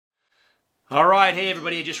All right, hey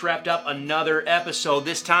everybody, I just wrapped up another episode.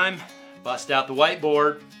 This time, bust out the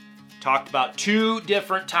whiteboard, talked about two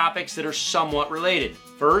different topics that are somewhat related.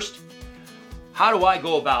 First, how do I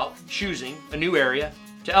go about choosing a new area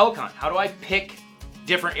to elk hunt? How do I pick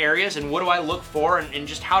different areas and what do I look for and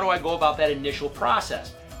just how do I go about that initial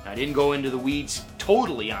process? Now, I didn't go into the weeds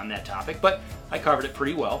totally on that topic, but I covered it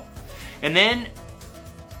pretty well. And then,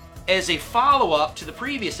 as a follow-up to the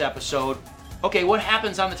previous episode, okay, what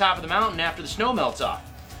happens on the top of the mountain after the snow melts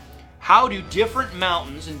off? How do different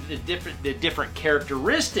mountains and the different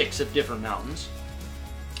characteristics of different mountains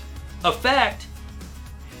affect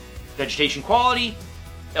vegetation quality,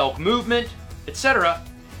 elk movement, etc.,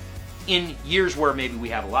 in years where maybe we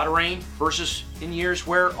have a lot of rain versus in years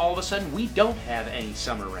where all of a sudden we don't have any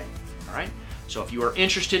summer rain, all right? So if you are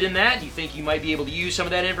interested in that, you think you might be able to use some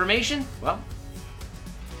of that information, well,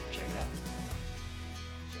 check it out.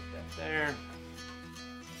 Check that there.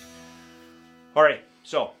 All right,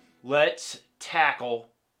 so let's tackle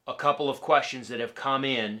a couple of questions that have come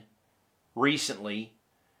in recently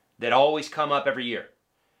that always come up every year.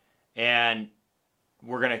 And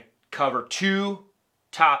we're going to cover two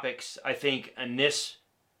topics, I think, in this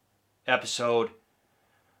episode.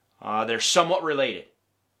 They're somewhat related.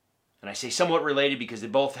 And I say somewhat related because they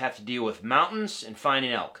both have to deal with mountains and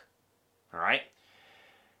finding elk. All right?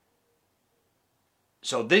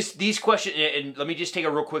 So these questions, and let me just take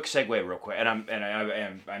a real quick segue real quick, and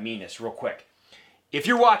I mean this real quick. If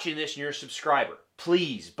you're watching this and you're a subscriber,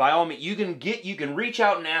 please, by all means, you can reach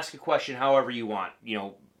out and ask a question however you want,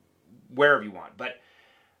 wherever you want. But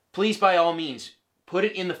please, by all means, put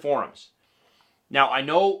it in the forums. Now, I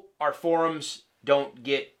know our forums don't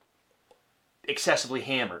get excessively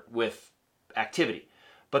hammered with activity.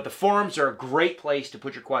 But the forums are a great place to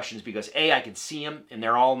put your questions because A, I can see them and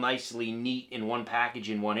they're all nicely neat in one package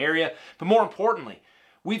in one area. But more importantly,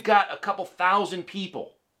 we've got a couple thousand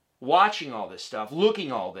people watching all this stuff,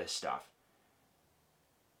 looking all this stuff.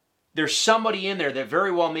 There's somebody in there that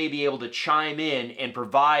very well may be able to chime in and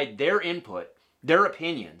provide their input, their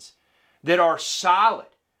opinions that are solid,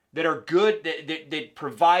 that are good, that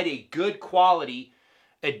provide a good quality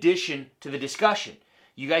addition to the discussion.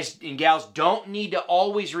 You guys and gals don't need to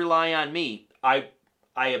always rely on me. I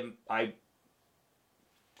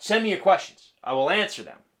send me your questions. I will answer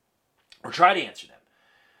them or try to answer them.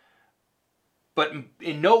 But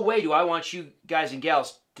in no way do I want you guys and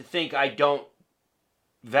gals to think I don't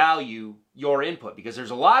value your input because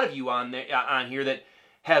there's a lot of you on here that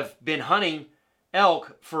have been hunting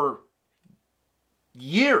elk for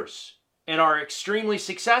years and are extremely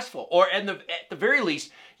successful, or at the very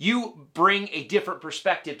least, you bring a different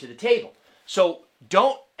perspective to the table. So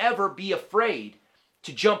don't ever be afraid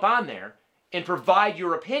to jump on there and provide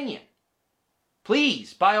your opinion.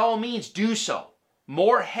 Please, by all means, do so.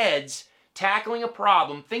 More heads tackling a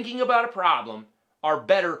problem, thinking about a problem, are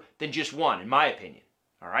better than just one, in my opinion.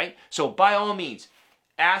 All right? So by all means,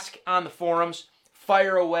 ask on the forums,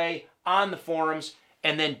 fire away on the forums,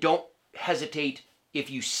 and then don't hesitate if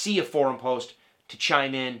you see a forum post to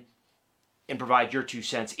chime in and provide your 2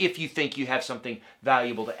 cents if you think you have something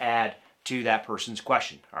valuable to add to that person's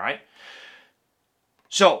question, all right?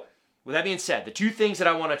 So, with that being said, the two things that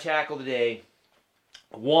I want to tackle today,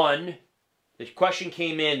 one, the question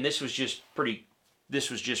came in, this was just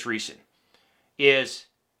recent, is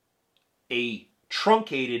a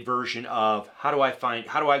truncated version of how do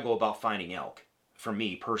I go about finding elk for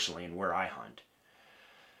me personally and where I hunt.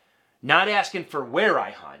 Not asking for where I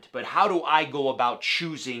hunt, but how do I go about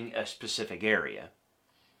choosing a specific area?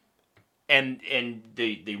 And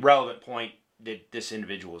the relevant point that this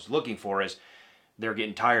individual is looking for is they're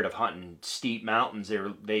getting tired of hunting steep mountains.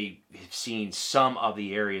 They've seen some of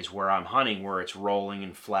the areas where I'm hunting where it's rolling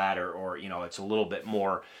and flatter, or it's a little bit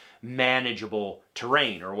more manageable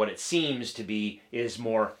terrain, or what it seems to be is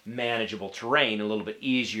more manageable terrain, a little bit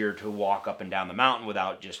easier to walk up and down the mountain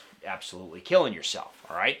without just absolutely killing yourself,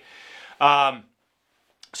 all right?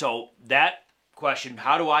 So that question,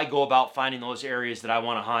 how do I go about finding those areas that I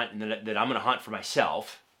want to hunt and that I'm going to hunt for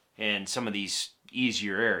myself and some of these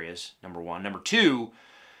easier areas, number one. Number two,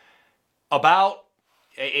 about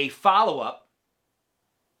a follow-up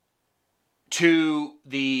to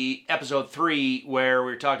the episode 3 where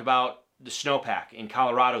we talked about the snowpack in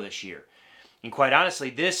Colorado this year. And quite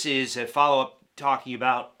honestly, this is a follow-up talking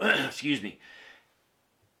about, excuse me,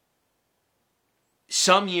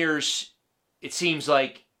 some years it seems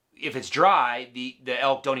like if it's dry, the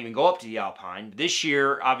elk don't even go up to the alpine. This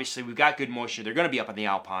year, obviously, we've got good moisture. They're going to be up on the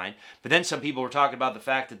alpine. But then some people were talking about the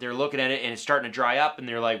fact that they're looking at it and it's starting to dry up, and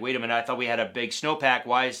they're like, wait a minute, I thought we had a big snowpack.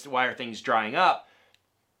 Why are things drying up?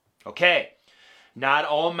 Okay. not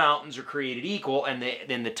all mountains are created equal, and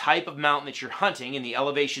the type of mountain that you're hunting and the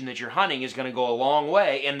elevation that you're hunting is going to go a long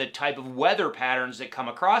way, and the type of weather patterns that come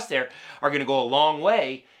across there are going to go a long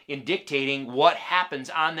way in dictating what happens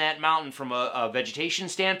on that mountain from a vegetation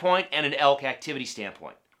standpoint and an elk activity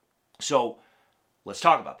standpoint. So let's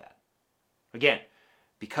talk about that. Again,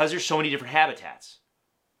 because there's so many different habitats,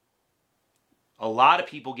 a lot of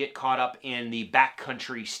people get caught up in the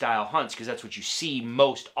backcountry style hunts because that's what you see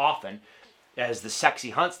most often as the sexy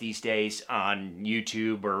hunts these days on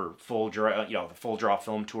YouTube or full draw, the full draw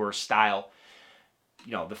film tour style.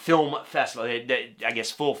 The film festival. I guess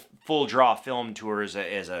full draw film tour is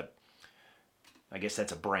a I guess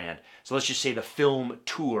that's a brand. So let's just say the film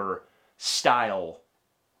tour style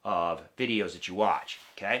of videos that you watch.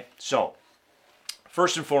 Okay, so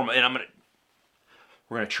first and foremost, and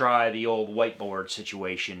we're gonna try the old whiteboard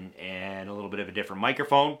situation and a little bit of a different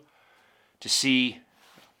microphone to see.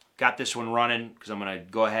 Got this one running because I'm gonna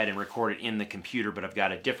go ahead and record it in the computer, but I've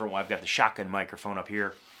got a different one. I've got the shotgun microphone up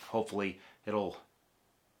here. Hopefully it'll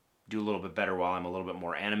do a little bit better while I'm a little bit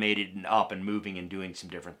more animated and up and moving and doing some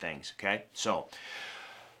different things. Okay, so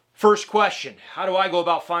first question: how do I go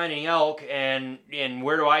about finding elk, and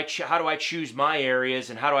where do how do I choose my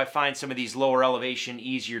areas, and how do I find some of these lower elevation,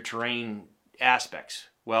 easier terrain aspects?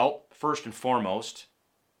 Well, first and foremost,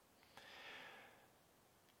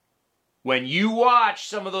 when you watch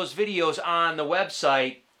some of those videos on the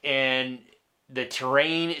website and the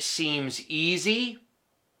terrain seems easy,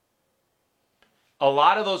 a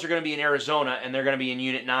lot of those are going to be in Arizona, and they're going to be in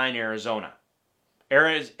Unit 9, Arizona.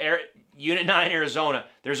 Unit 9, Arizona,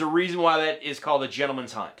 there's a reason why that is called a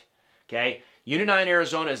gentleman's hunt. Okay? Unit 9,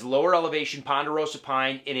 Arizona is lower elevation Ponderosa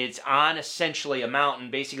pine, and it's on essentially a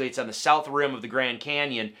mountain. Basically, it's on the south rim of the Grand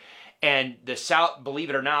Canyon. And the south, believe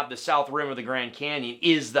it or not, the south rim of the Grand Canyon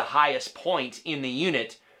is the highest point in the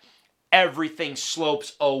unit. Everything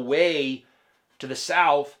slopes away to the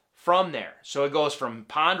south from there. So it goes from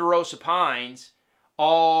Ponderosa pines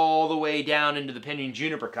all the way down into the pinyon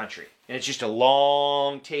juniper country. And it's just a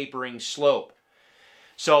long tapering slope.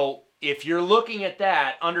 So if you're looking at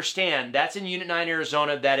that, understand that's in Unit 9,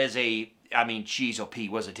 Arizona. That is geez, oh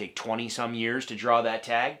Pete, was it take 20 some years to draw that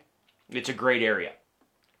tag? It's a great area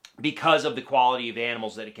because of the quality of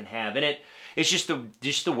animals that it can have in it. It's just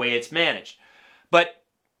the way it's managed. But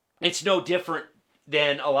it's no different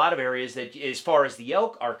than a lot of areas that, as far as the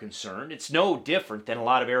elk are concerned, it's no different than a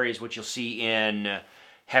lot of areas which you'll see in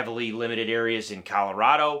heavily limited areas in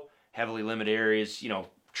Colorado, heavily limited areas,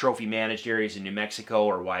 trophy managed areas in New Mexico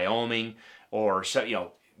or Wyoming or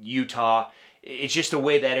Utah. It's just the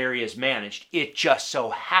way that area is managed. It just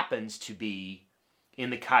so happens to be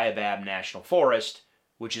in the Kaibab National Forest,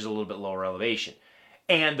 which is a little bit lower elevation.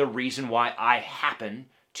 And the reason why I happen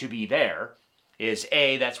to be there is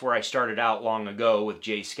that's where I started out long ago with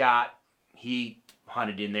Jay Scott. He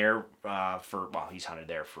hunted in there he's hunted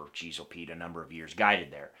there for, Pete, a number of years, guided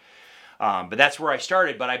there. But that's where I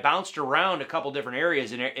started. But I bounced around a couple different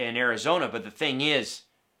areas in Arizona. But the thing is,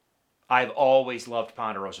 I've always loved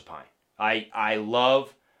Ponderosa pine. I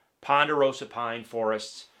love Ponderosa pine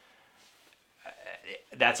forests.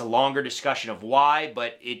 That's a longer discussion of why,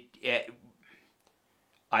 but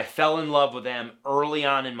I fell in love with them early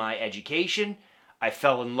on in my education. I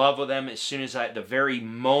fell in love with them as soon as the very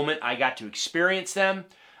moment I got to experience them.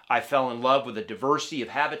 I fell in love with the diversity of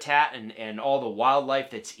habitat and all the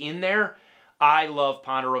wildlife that's in there. I love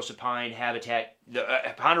Ponderosa pine habitat,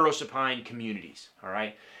 Ponderosa pine communities, all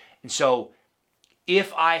right? And so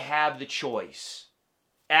if I have the choice,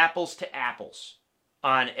 apples to apples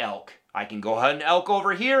on elk, I can go hunt elk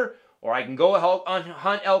over here, or I can go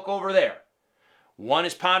hunt elk over there. One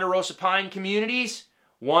is Ponderosa pine communities,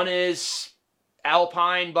 one is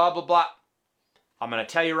alpine, blah, blah, blah. I'm going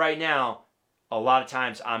to tell you right now, a lot of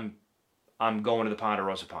times I'm going to the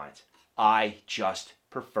Ponderosa pines. I just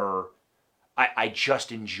prefer, I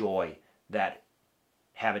just enjoy that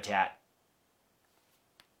habitat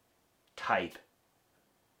type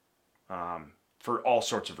for all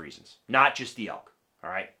sorts of reasons. Not just the elk, all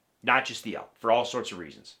right? Not just the elk, for all sorts of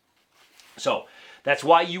reasons. So that's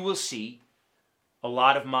why you will see a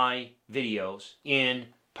lot of my videos in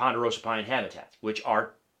Ponderosa pine habitats, which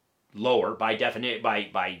are lower by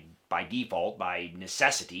default, by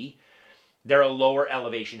necessity. They're a lower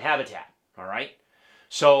elevation habitat, all right?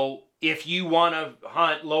 So if you want to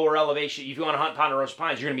hunt lower elevation, if you want to hunt Ponderosa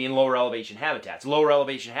pines, you're going to be in lower elevation habitats. Lower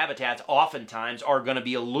elevation habitats oftentimes are going to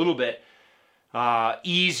be a little bit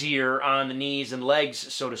easier on the knees and legs,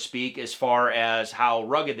 so to speak, as far as how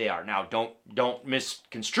rugged they are. Now, don't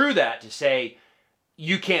misconstrue that to say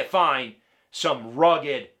you can't find some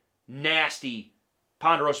rugged, nasty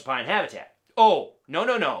Ponderosa pine habitat. Oh, no,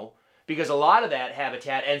 no, no. Because a lot of that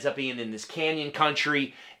habitat ends up being in this canyon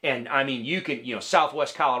country. And I mean, you can,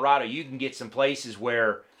 Southwest Colorado, you can get some places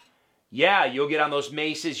where, yeah, you'll get on those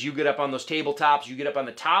mesas, you get up on those tabletops, you get up on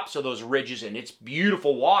the tops of those ridges, and it's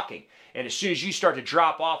beautiful walking. And as soon as you start to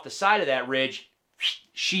drop off the side of that ridge,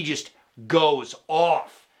 she just goes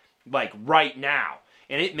off, like right now.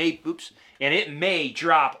 And it may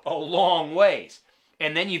drop a long ways.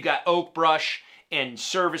 And then you've got oak brush and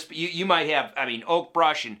service. You might have, oak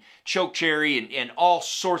brush and chokecherry and all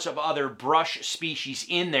sorts of other brush species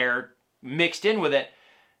in there mixed in with it.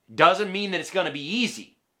 Doesn't mean that it's going to be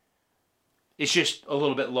easy. It's just a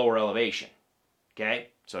little bit lower elevation. Okay?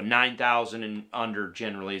 So 9,000 and under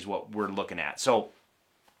generally is what we're looking at. So,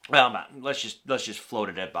 well, let's just float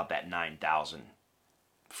it at about that 9,000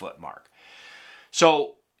 foot mark.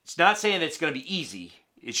 So it's not saying that it's going to be easy.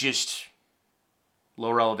 It's just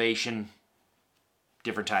lower elevation,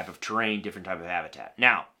 different type of terrain, different type of habitat.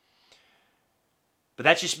 Now, but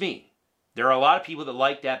that's just me. There are a lot of people that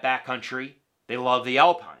like that backcountry. They love the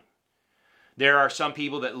alpine. There are some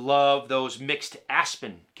people that love those mixed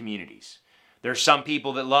aspen communities. There's some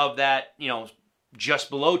people that love that, just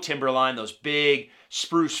below timberline, those big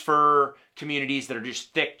spruce fir communities that are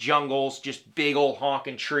just thick jungles, just big old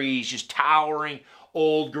honking trees, just towering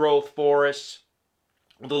old growth forests,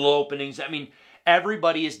 little openings.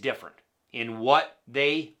 Everybody is different in what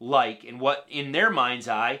they like and what, in their mind's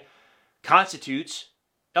eye, constitutes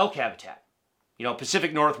elk habitat.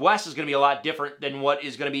 Pacific Northwest is going to be a lot different than what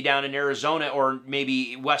is going to be down in Arizona or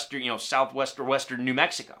maybe western, southwest or western New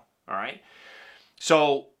Mexico. All right.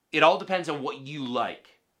 So it all depends on what you like.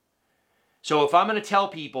 So if I'm going to tell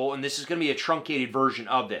people, and this is going to be a truncated version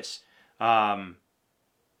of this, and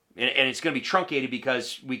it's going to be truncated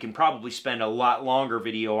because we can probably spend a lot longer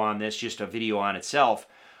video on this, just a video on itself.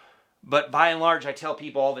 But by and large, I tell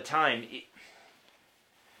people all the time,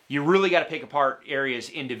 you really got to pick apart areas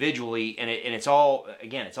individually, and it's all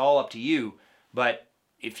up to you. But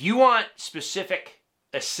if you want specific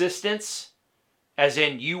assistance, as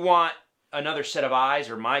in you want another set of eyes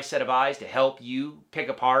or my set of eyes to help you pick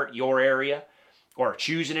apart your area or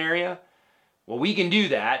choose an area, well, we can do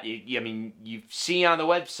that. You see on the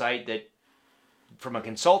website that from a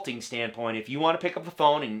consulting standpoint, if you want to pick up the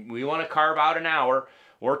phone and we want to carve out an hour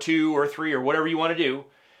or 2 or 3 or whatever you want to do,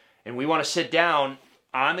 and we want to sit down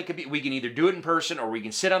on the computer, we can either do it in person or we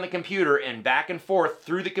can sit on the computer and back and forth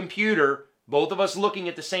through the computer, both of us looking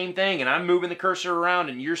at the same thing, and I'm moving the cursor around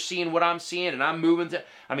and you're seeing what I'm seeing and I'm moving to,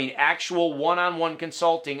 actual one-on-one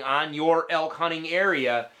consulting on your elk hunting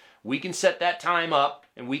area. We can set that time up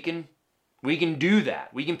and we can do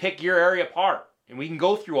that. We can pick your area apart and we can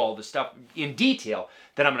go through all this stuff in detail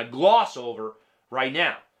that I'm going to gloss over right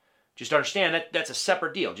now. Just understand that that's a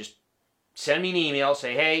separate deal. Just send me an email,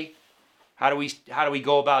 say, hey, how do we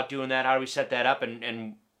go about doing that? How do we set that up?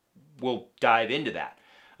 And we'll dive into that.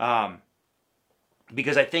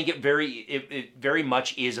 Because I think it very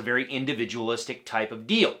much is a very individualistic type of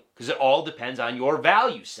deal. Because it all depends on your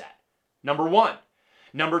value set. Number one.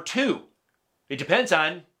 Number two, it depends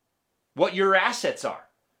on what your assets are.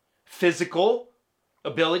 Physical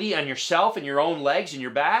ability on yourself and your own legs and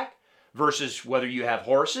your back versus whether you have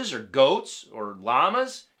horses or goats or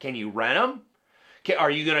llamas. Can you rent them?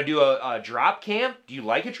 Are you going to do a drop camp? Do you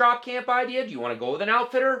like a drop camp idea? Do you want to go with an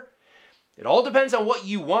outfitter? It all depends on what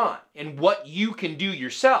you want and what you can do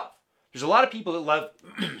yourself. There's a lot of people that love,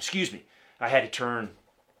 excuse me, I had to turn,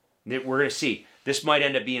 we're going to see. This might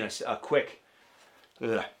end up being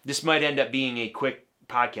a quick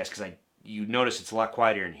podcast because you notice it's a lot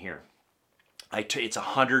quieter in here. It's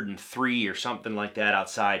 103 or something like that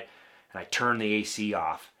outside, and I turn the AC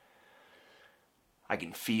off. I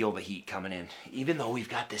can feel the heat coming in. Even though we've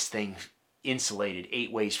got this thing insulated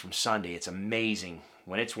 8 ways from Sunday, it's amazing.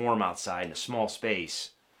 When it's warm outside in a small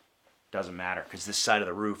space, doesn't matter because this side of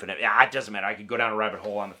the roof, and it doesn't matter. I could go down a rabbit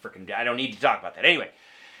hole on the freaking, I don't need to talk about that. Anyway,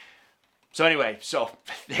 so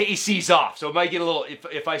the AC's off. So it might get a little,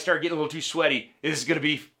 if I start getting a little too sweaty, this is going to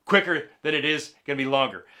be quicker than it is going to be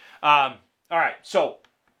longer. All right, so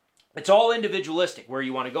it's all individualistic where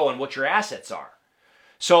you want to go and what your assets are.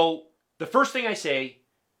 So the first thing I say,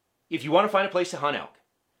 if you want to find a place to hunt elk,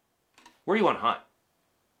 where do you want to hunt?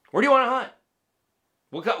 Where do you want to hunt?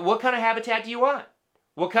 What kind of habitat do you want?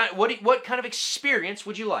 What kind of experience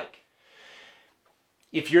would you like?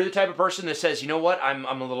 If you're the type of person that says, you know what, I'm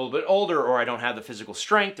a little bit older, or I don't have the physical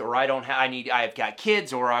strength, or I've got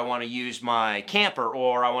kids, or I want to use my camper,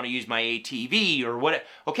 or I want to use my ATV, or what?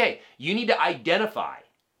 Okay, you need to identify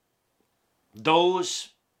those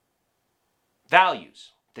values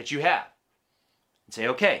that you have and say,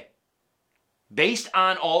 okay, based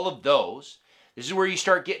on all of those, This is where you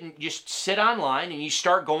start getting, just sit online and you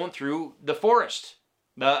start going through the forest,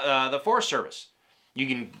 the Forest Service. You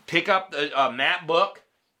can pick up a map book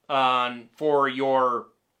for your,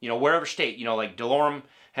 wherever state, like DeLorme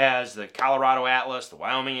has the Colorado Atlas, the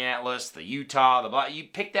Wyoming Atlas, the Utah, you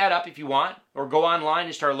pick that up if you want, or go online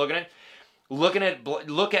and start looking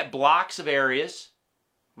at blocks of areas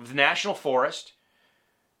of the National Forest.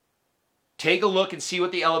 Take a look and see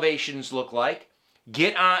what the elevations look like.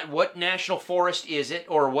 Get on what national forest is it,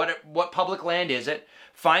 or what public land is it.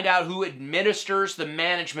 Find out who administers the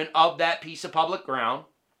management of that piece of public ground.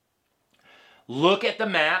 Look at the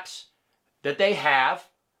maps that they have.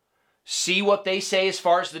 See what they say as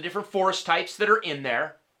far as the different forest types that are in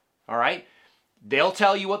there. All right? They'll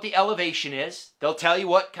tell you what the elevation is. They'll tell you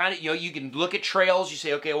what kind of, you can look at trails. You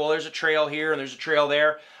say, okay, well, there's a trail here and there's a trail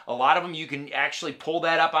there. A lot of them, you can actually pull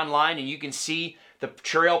that up online and you can see the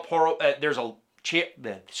trail,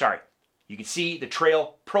 you can see the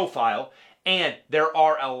trail profile. And there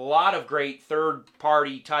are a lot of great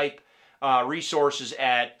third-party type resources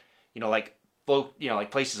at, like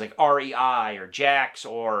places like REI or Jack's,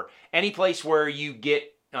 or any place where you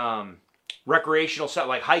get recreational stuff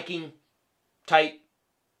like hiking type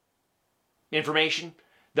information.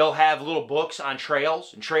 They'll have little books on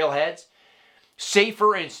trails and trailheads. Say,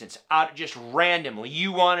 for instance, just randomly,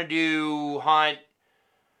 you want to hunt.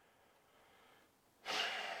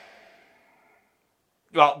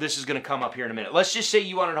 Well, this is going to come up here in a minute. Let's just say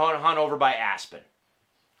you wanted to hunt over by Aspen,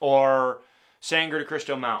 or Sangre de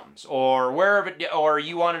Cristo Mountains, or wherever, or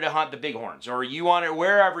you wanted to hunt the Bighorns, or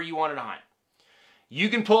wherever you wanted to hunt. You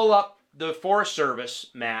can pull up the Forest Service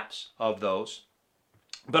maps of those,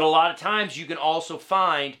 but a lot of times you can also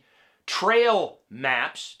find trail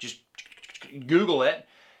maps. Just Google it.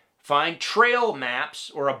 Find trail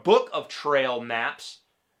maps, or a book of trail maps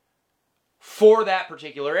for that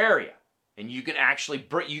particular area. And you can actually,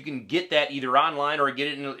 you can get that either online or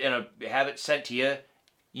get it have it sent to you.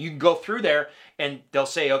 You can go through there and they'll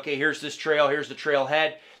say, okay, here's this trail, here's the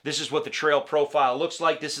trailhead. This is what the trail profile looks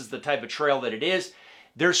like. This is the type of trail that it is.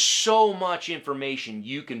 There's so much information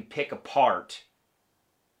you can pick apart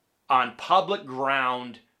on public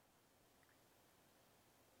ground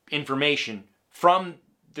information from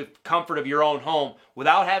the comfort of your own home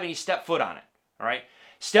without having to step foot on it. All right?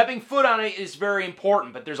 Stepping foot on it is very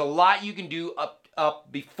important, but there's a lot you can do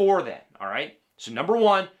up before then, all right? So number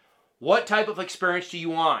one, what type of experience do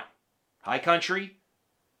you want? High country?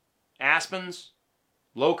 Aspens?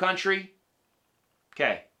 Low country?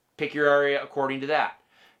 Okay, pick your area according to that.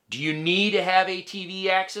 Do you need to have ATV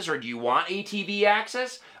access, or do you want ATV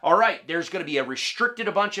access? All right, there's going to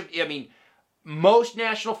be most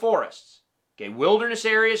national forests, okay, wilderness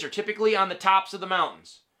areas are typically on the tops of the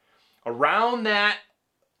mountains. Around that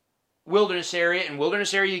wilderness area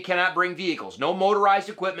you cannot bring vehicles. No motorized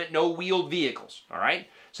equipment, no wheeled vehicles, all right?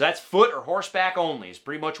 So that's foot or horseback only is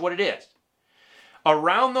pretty much what it is.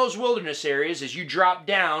 Around those wilderness areas, as you drop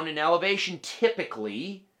down in elevation,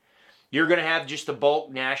 typically, you're going to have just the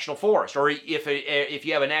bulk national forest. Or if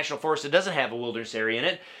you have a national forest that doesn't have a wilderness area in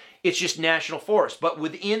it, it's just national forest. But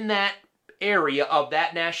within that area of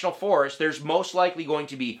that national forest, there's most likely going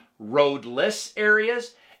to be roadless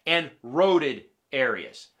areas and roaded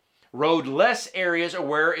areas. Roadless areas are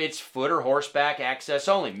where it's foot or horseback access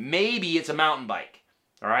only. Maybe it's a mountain bike,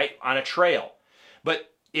 all right, on a trail. But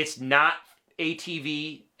it's not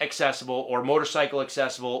ATV accessible or motorcycle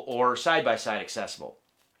accessible or side-by-side accessible.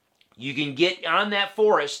 You can get on that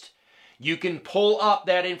forest, you can pull up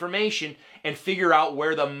that information and figure out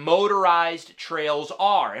where the motorized trails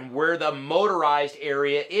are and where the motorized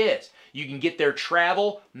area is. You can get their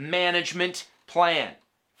travel management plan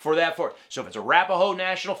for that forest. So if it's a Arapahoe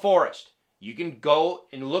National Forest, you can go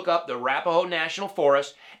and look up the Arapahoe National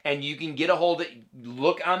Forest and you can get a hold of it,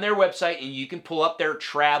 look on their website, and you can pull up their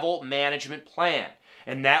travel management plan.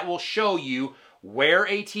 And that will show you where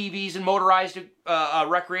ATVs and motorized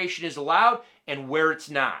recreation is allowed and where it's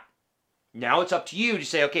not. Now it's up to you to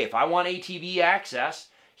say, okay, if I want ATV access,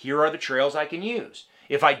 here are the trails I can use.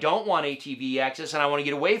 If I don't want ATV access and I want to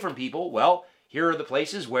get away from people, well, here are the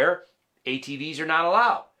places where ATVs are not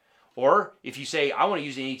allowed. Or if you say, I want to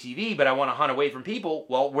use an ATV, but I want to hunt away from people,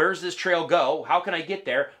 well, where's this trail go? How can I get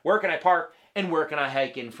there? Where can I park? And where can I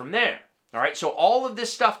hike in from there? All right, so all of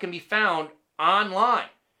this stuff can be found online.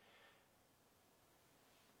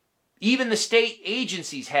 Even the state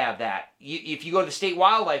agencies have that. If you go to the state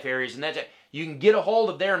wildlife areas, and you can get a hold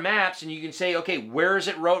of their maps and you can say, okay, where is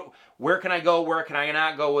it road? Where can I go? Where can I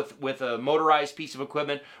not go with a motorized piece of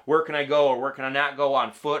equipment? Where can I go or where can I not go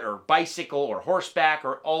on foot or bicycle or horseback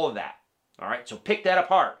or all of that? All right, so pick that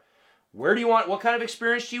apart. Where do you want? What kind of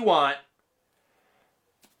experience do you want?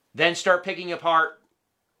 Then start picking apart.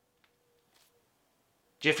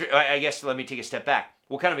 I guess let me take a step back.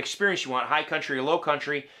 What kind of experience you want? High country or low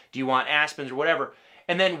country? Do you want aspens or whatever?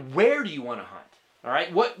 And then where do you want to hunt? All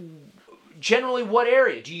right. Generally, what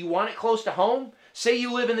area? Do you want it close to home? Say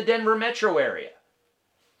you live in the Denver metro area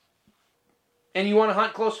and you want to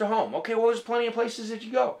hunt close to home. Okay, well, there's plenty of places that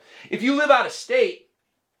you go. If you live out of state,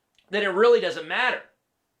 then it really doesn't matter.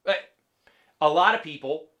 A lot of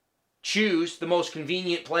people choose the most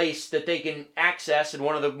convenient place that they can access and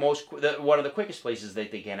one of the quickest places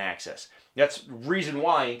that they can access. That's the reason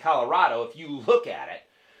why in Colorado, if you look at it,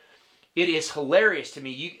 it is hilarious to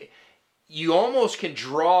me. You almost can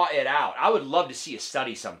draw it out. I would love to see a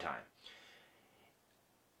study sometime.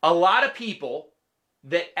 A lot of people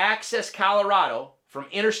that access Colorado from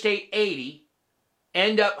Interstate 80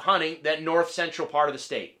 end up hunting that north central part of the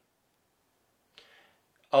state.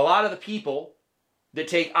 A lot of the people that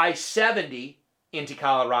take I-70 into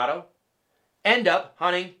Colorado end up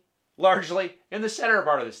hunting largely in the center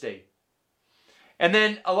part of the state. And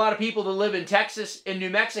then a lot of people that live in Texas, in New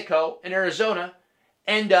Mexico, and Arizona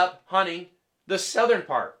end up hunting the southern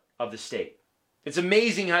part of the state. It's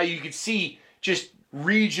amazing how you could see just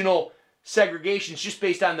regional segregations just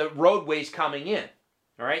based on the roadways coming in.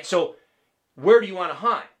 All right, so where do you want to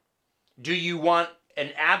hunt? Do you want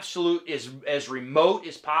an absolute as remote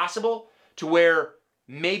as possible to where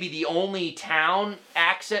maybe the only town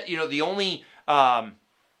access, the only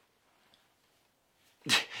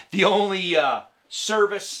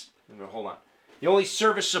service, hold on, the only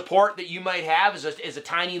service support that you might have is a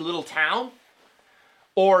tiny little town?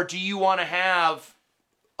 Or do you want to have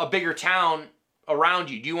a bigger town around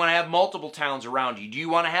you? Do you want to have multiple towns around you? Do you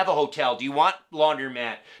want to have a hotel? Do you want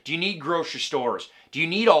laundromat? Do you need grocery stores? Do you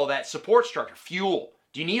need all that support structure? Fuel?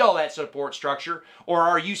 Do you need all that support structure? Or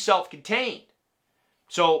are you self-contained?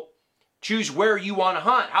 So choose where you want to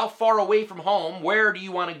hunt. How far away from home? Where do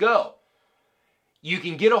you want to go? You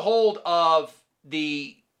can get a hold of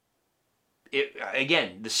the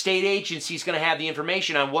state agency is going to have the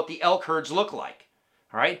information on what the elk herds look like.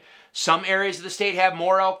 All right. Some areas of the state have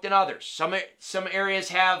more elk than others. Some areas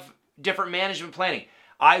have different management planning.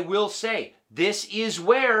 I will say this is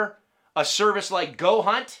where a service like Go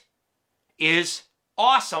Hunt is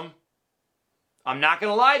awesome. I'm not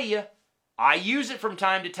going to lie to you. I use it from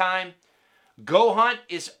time to time. Go Hunt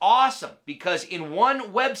is awesome because in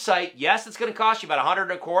one website, yes, it's going to cost you about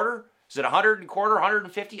 $125. Is it $125,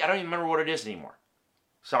 $150? I don't even remember what it is anymore.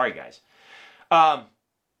 Sorry, guys.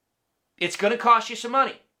 It's going to cost you some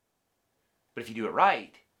money. But if you do it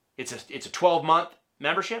right, it's a 12-month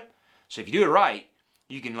membership. So if you do it right,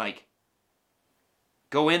 you can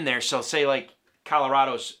go in there. So say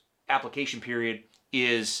Colorado's application period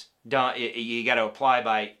is done. You got to apply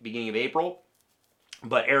by beginning of April.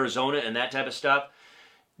 But Arizona and that type of stuff,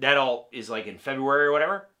 that all is in February or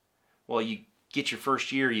whatever. Well, you get your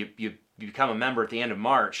first year, you become a member at the end of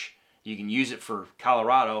March. You can use it for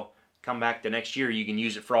Colorado. Come back the next year, you can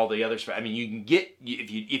use it for all the others. I mean, you can get,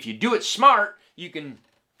 if you do it smart, you can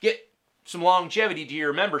get some longevity to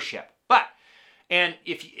your membership.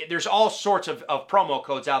 There's all sorts of promo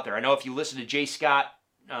codes out there. I know if you listen to Jay Scott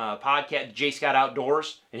podcast, Jay Scott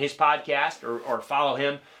Outdoors, and his podcast, or follow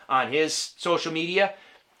him on his social media,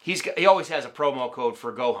 he always has a promo code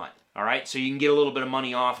for Go Hunt. All right, so you can get a little bit of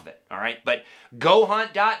money off of it. All right, but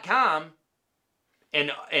GoHunt.com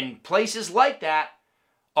and places like that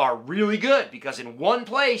are really good because in one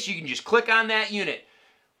place you can just click on that unit.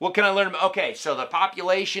 What can I learn about? Okay, so the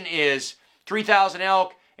population is 3,000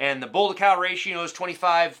 elk and the bull-to-cow ratio is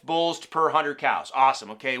 25 bulls per 100 cows.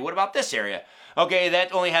 Awesome. Okay, what about this area? Okay,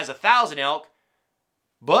 that only has 1,000 elk,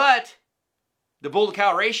 but the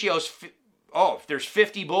bull-to-cow ratio is, if there's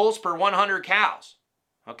 50 bulls per 100 cows.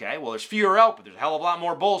 Okay, well, there's fewer elk, but there's a hell of a lot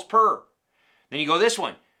more bulls per. Then you go this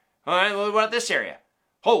one. All right, what about this area?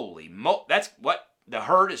 Holy that's what? The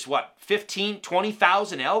herd is 15,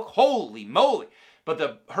 20,000 elk? Holy moly. But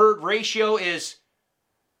the herd ratio is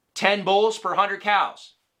 10 bulls per 100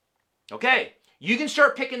 cows. Okay, you can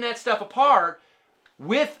start picking that stuff apart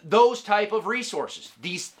with those type of resources.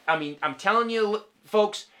 I'm telling you,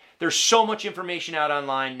 folks, there's so much information out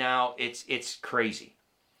online now. It's crazy.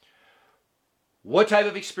 What type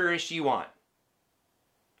of experience do you want?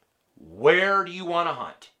 Where do you want to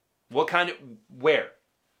hunt? Where?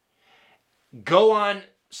 Go on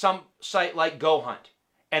some site like Go Hunt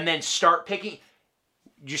and then start picking.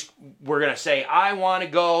 We're going to say, I want to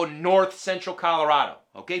go north central Colorado.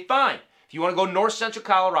 Okay, fine. If you want to go north central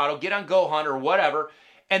Colorado, get on Go Hunt or whatever,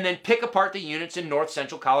 and then pick apart the units in north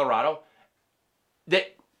central Colorado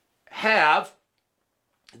that have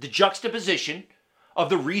the juxtaposition of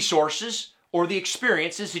the resources or the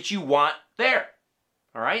experiences that you want there.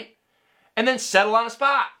 All right? And then settle on a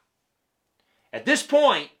spot. At this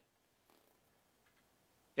point,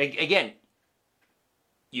 again,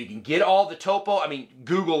 you can get all the topo. I mean,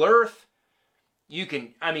 Google Earth. You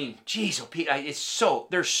can, I mean, geez, oh Pete,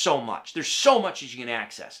 there's so much. There's so much that you can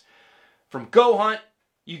access. From GoHunt,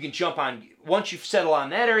 you can jump on, once you settle on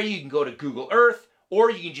that area, you can go to Google Earth,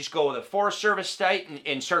 or you can just go with a Forest Service site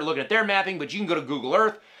and start looking at their mapping, but you can go to Google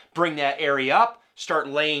Earth, bring that area up, start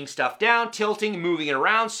laying stuff down, tilting, moving it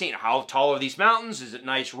around, seeing how tall are these mountains, is it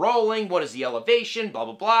nice rolling, what is the elevation, blah,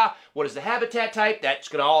 blah, blah, what is the habitat type, that's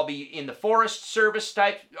going to all be in the Forest Service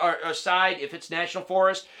type or side if it's National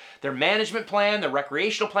Forest. Their management plan, their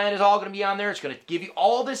recreational plan is all going to be on there. It's going to give you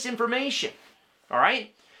all this information, all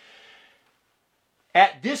right?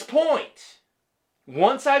 At this point,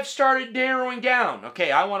 once I've started narrowing down,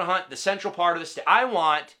 okay, I want to hunt the central part of the state. I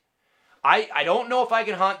don't know if I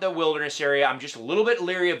can hunt the wilderness area. I'm just a little bit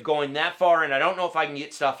leery of going that far, and I don't know if I can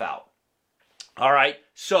get stuff out. All right,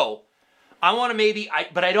 so I want to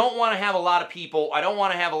but I don't want to have a lot of people. I don't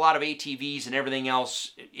want to have a lot of ATVs and everything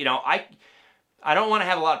else. You know, I don't want to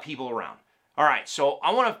have a lot of people around. All right, so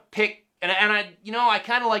I want to pick, and I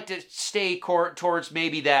kind of like to stay towards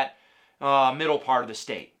maybe that middle part of the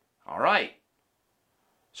state. All right,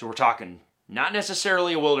 so we're talking not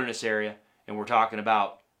necessarily a wilderness area, and we're talking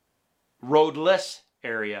about roadless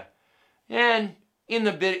area, and in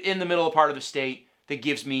the middle part of the state that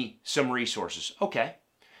gives me some resources. Okay,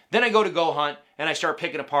 then I go to GoHunt and I start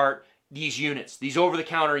picking apart these units, these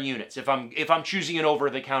over-the-counter units. If I'm choosing an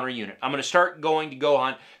over-the-counter unit, I'm going to start going to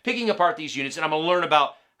GoHunt, picking apart these units, and I'm going to learn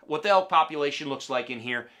about what the elk population looks like in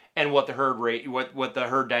here and what the herd rate, what the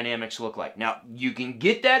herd dynamics look like. Now, you can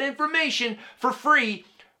get that information for free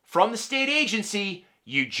from the state agency.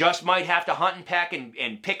 You just might have to hunt and pack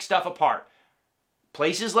and pick stuff apart.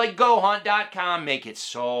 Places like GoHunt.com make it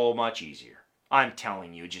so much easier. I'm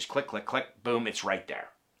telling you, just click, click, click, boom, it's right there.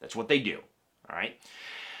 That's what they do, all right?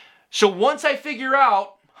 So once I figure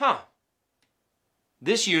out,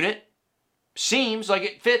 this unit seems like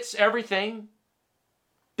it fits everything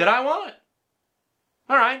that I want.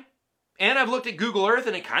 All right. And I've looked at Google Earth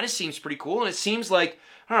and it kind of seems pretty cool. And it seems like,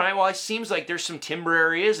 all right, well, it seems like there's some timber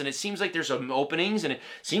areas and it seems like there's some openings and it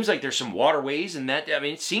seems like there's some waterways and that, I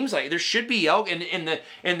mean, it seems like there should be elk and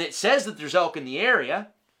it says that there's elk in the area.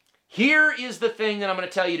 Here is the thing that I'm going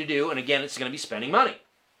to tell you to do. And again, it's going to be spending money.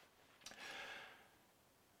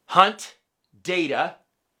 Hunt Data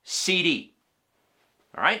CD.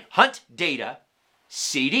 All right? Hunt Data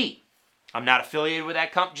CD. I'm not affiliated with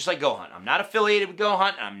that company, just like GoHunt. I'm not affiliated with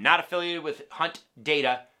GoHunt. I'm not affiliated with Hunt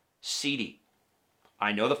Data CD.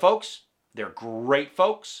 I know the folks. They're great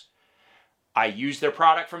folks. I use their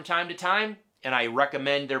product from time to time, and I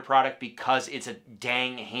recommend their product because it's a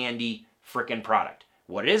dang handy frickin' product.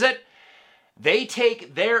 What is it? They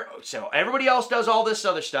take so everybody else does all this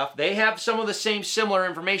other stuff. They have some of the same similar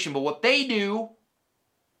information, but what they do,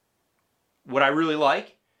 what I really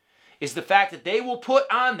like, is the fact that they will put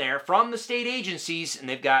on there from the state agencies, and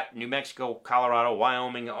they've got New Mexico, Colorado,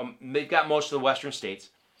 Wyoming, they've got most of the western states.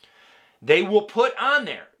 They will put on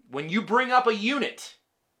there, when you bring up a unit,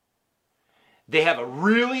 they have a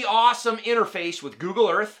really awesome interface with Google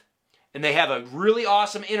Earth, and they have a really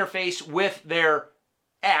awesome interface with their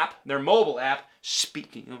app, their mobile app.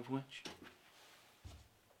 Speaking of which,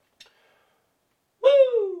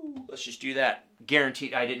 woo! Let's just do that.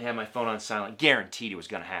 Guaranteed. I didn't have my phone on silent. Guaranteed it was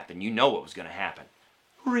going to happen. You know what was going to happen.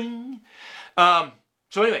 Ring. So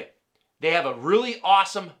anyway, they have a really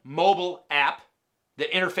awesome mobile app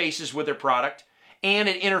that interfaces with their product, and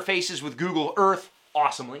it interfaces with Google Earth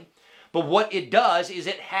awesomely. But what it does is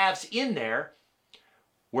it has in there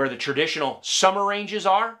where the traditional summer ranges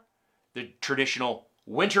are, the traditional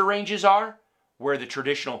winter ranges are, where the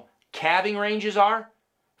traditional calving ranges are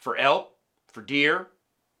for elk, for deer,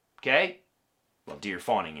 okay? Well, deer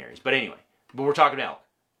fawning areas, but anyway, but we're talking elk.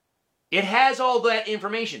 It has all that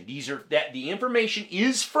information. The information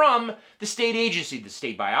is from the state agency, the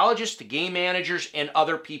state biologists, the game managers, and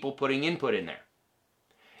other people putting input in there.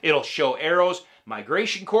 It'll show arrows,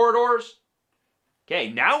 migration corridors.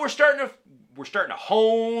 Okay, now we're starting to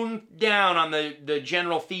hone down on the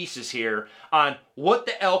general thesis here on what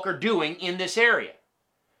the elk are doing in this area.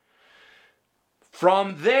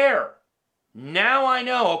 From there, now I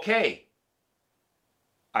know, okay,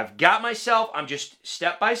 I've got myself, I'm just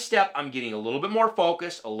step by step, I'm getting a little bit more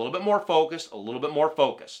focused, a little bit more focused, a little bit more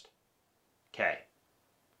focused. Okay.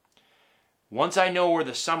 Once I know where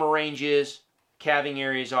the summer range is, calving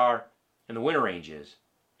areas are, and the winter range is,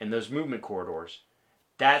 and those movement corridors,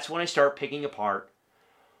 that's when I start picking apart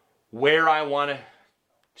where I want to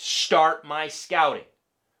start my scouting,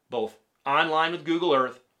 both online with Google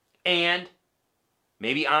Earth and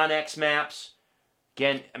maybe OnX Maps.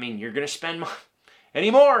 Again, I mean, you're going to spend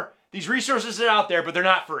anymore. These resources are out there, but they're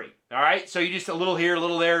not free. All right? So you just a little here, a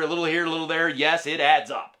little there, a little here, a little there. Yes, it adds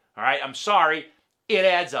up. All right? I'm sorry. It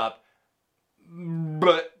adds up,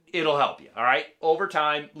 but it'll help you. All right? Over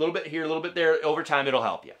time, a little bit here, a little bit there. Over time, it'll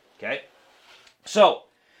help you. Okay? So,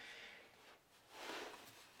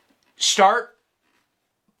 start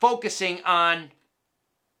focusing on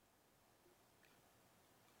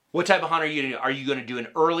what type of hunt are you going to do. Are you going to do an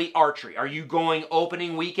early archery? Are you going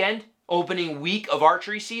opening week of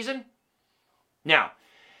archery season? Now,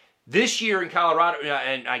 this year in Colorado,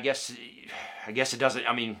 and I guess it doesn't,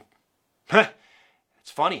 I mean, it's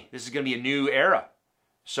funny. This is going to be a new era.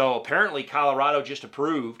 So apparently Colorado just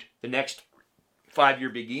approved the next 5-year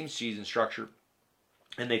big game season structure,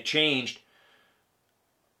 and they've changed.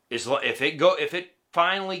 If it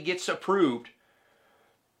finally gets approved,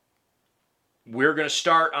 we're going to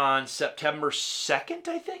start on September 2nd,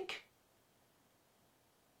 I think.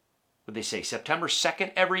 What they say, September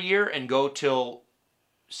 2nd every year and go till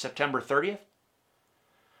September 30th?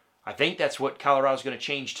 I think that's what Colorado's going to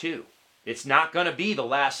change to. It's not going to be the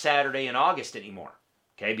last Saturday in August anymore.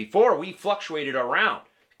 Okay, before we fluctuated around.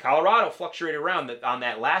 Colorado fluctuated around on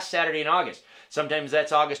that last Saturday in August. Sometimes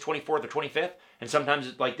that's August 24th or 25th, and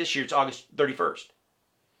sometimes, like this year, it's August 31st.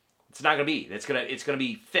 It's not going to be. It's going to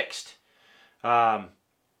be fixed. Yeah.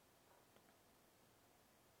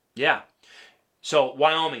 So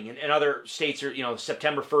Wyoming and other states are,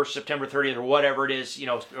 September 1st, September 30th, or whatever it is,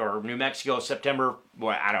 or New Mexico, September,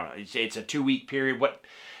 well, I don't know. It's a 2-week period.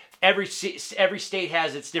 Every state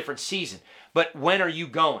has its different season. But when are you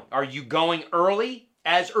going? Are you going early?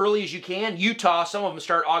 As early as you can? Utah, some of them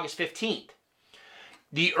start August 15th.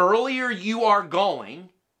 The earlier you are going,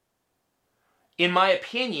 in my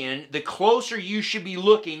opinion, the closer you should be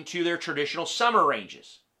looking to their traditional summer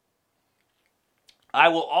ranges. I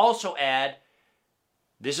will also add,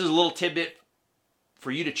 this is a little tidbit for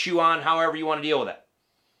you to chew on however you want to deal with it.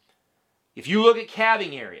 If you look at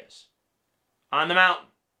calving areas on the mountain,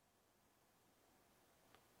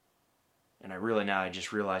 and I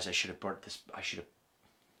just realized I should have brought this,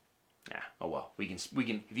 oh well, we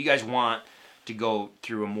can, if you guys want to go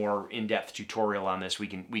through a more in-depth tutorial on this, we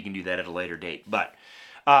can do that at a later date. But,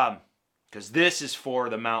 because this is for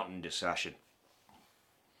the mountain discussion.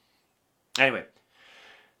 Anyway,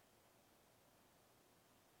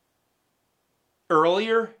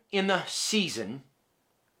 earlier in the season,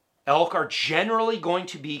 elk are generally going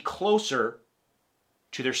to be closer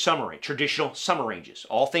to their traditional summer ranges,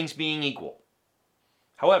 all things being equal.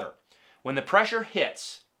 However, when the pressure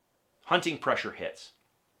hits, hunting pressure hits,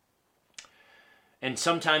 and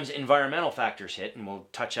sometimes environmental factors hit, and we'll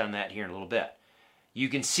touch on that here in a little bit, you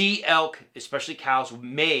can see elk, especially cows,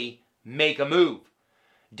 may make a move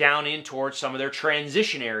down in towards some of their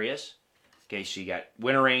transition areas. Okay, so you got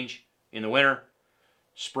winter range in the winter,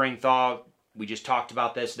 spring thaw. We just talked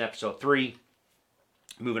about this in episode 3.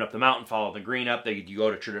 Moving up the mountain, follow the green up. You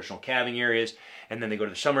go to traditional calving areas, and then they go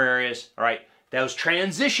to the summer areas. All right, those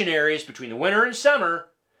transition areas between the winter and summer,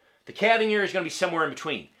 the calving area is going to be somewhere in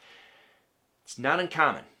between. It's not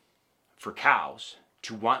uncommon for cows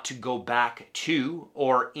to want to go back to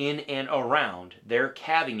or in and around their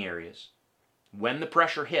calving areas when the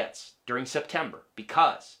pressure hits during September,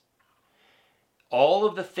 because all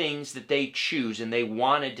of the things that they choose and they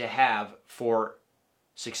wanted to have for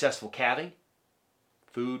successful calving,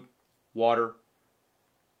 food, water,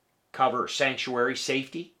 cover, sanctuary,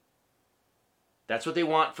 safety, that's what they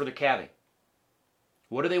want for their calving.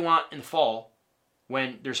 What do they want in the fall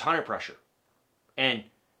when there's hunter pressure and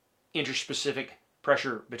interspecific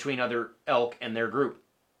pressure between other elk and their group?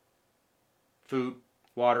 Food,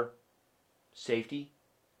 water, safety.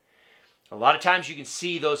 A lot of times you can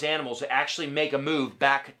see those animals actually make a move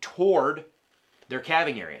back toward their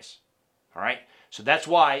calving areas. All right? So that's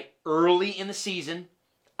why early in the season,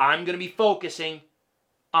 I'm going to be focusing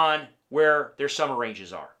on where their summer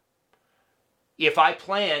ranges are. If I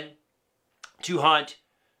plan to hunt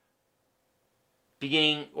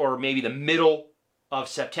beginning or maybe the middle of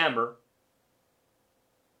September,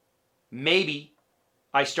 maybe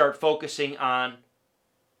I start focusing on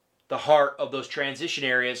the heart of those transition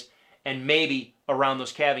areas and maybe around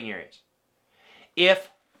those calving areas. If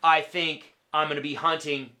I think I'm going to be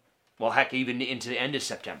hunting, well, heck, even into the end of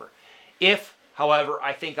September. If, however,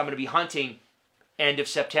 I think I'm going to be hunting end of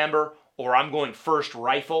September, or I'm going first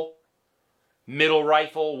rifle, middle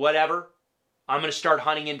rifle, whatever, I'm going to start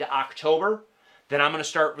hunting into October, then I'm going to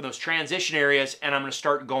start with those transition areas and I'm going to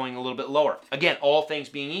start going a little bit lower. Again, all things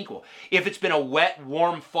being equal. If it's been a wet,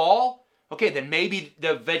 warm fall, okay, then maybe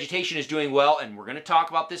the vegetation is doing well, and we're going to talk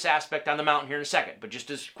about this aspect on the mountain here in a second, but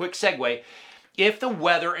just as a quick segue, if the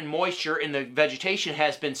weather and moisture in the vegetation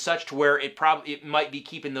has been such to where it might be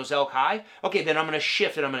keeping those elk high, okay, then I'm going to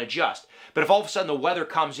shift and I'm going to adjust. But if all of a sudden the weather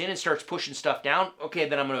comes in and starts pushing stuff down, okay,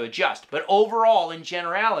 then I'm going to adjust. But overall, in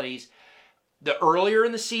generalities, the earlier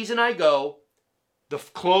in the season I go, the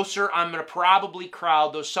closer I'm going to probably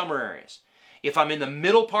crowd those summer areas. If I'm in the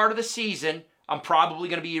middle part of the season, I'm probably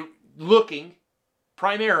going to be looking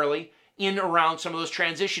primarily in around some of those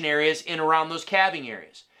transition areas, in around those calving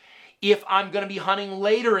areas. If I'm going to be hunting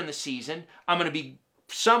later in the season, I'm going to be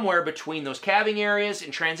somewhere between those calving areas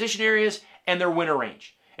and transition areas and their winter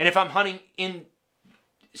range. And if I'm hunting in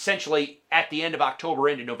essentially at the end of October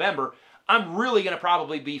into November, I'm really going to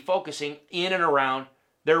probably be focusing in and around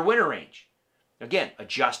their winter range. Again,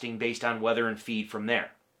 adjusting based on weather and feed from there.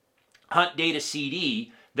 Hunt Data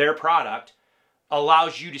CD, their product,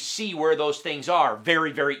 allows you to see where those things are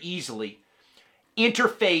very, very easily,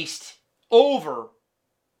 interfaced over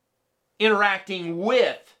interacting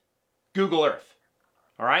with Google Earth.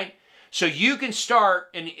 All right? So you can start,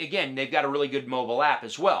 and again, they've got a really good mobile app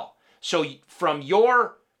as well. So from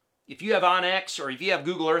if you have OnX or if you have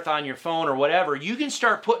Google Earth on your phone or whatever, you can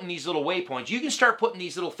start putting these little waypoints. You can start putting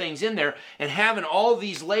these little things in there and having all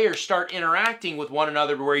these layers start interacting with one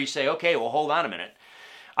another to where you say, okay, well, hold on a minute.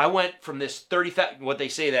 I went from this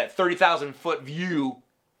 30,000 foot view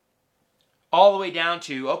all the way down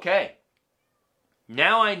to, okay,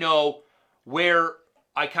 now I know where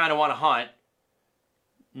I kind of want to hunt.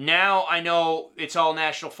 Now I know it's all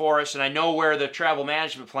national forest and I know where the travel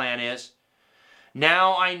management plan is.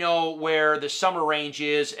 Now I know where the summer range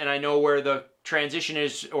is and I know where the transition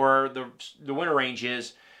is or the winter range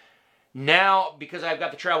is. Now, because I've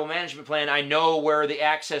got the travel management plan, I know where the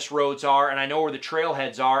access roads are and I know where the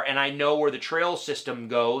trailheads are and I know where the trail system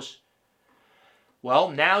goes. Well,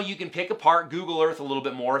 now you can pick apart Google Earth a little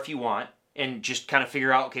bit more if you want and just kind of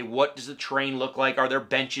figure out, okay, what does the terrain look like? Are there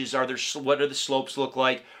benches? What do the slopes look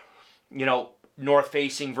like? You know, north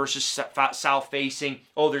facing versus south facing.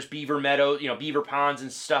 Oh, there's beaver meadows, beaver ponds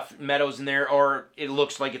and stuff, meadows in there, or it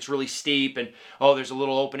looks like it's really steep and, oh, there's a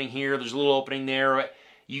little opening here, there's a little opening there.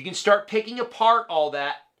 You can start picking apart all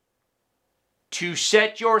that to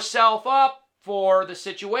set yourself up for the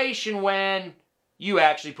situation when you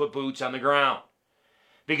actually put boots on the ground.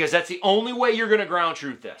 Because that's the only way you're going to ground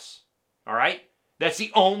truth this. All right? That's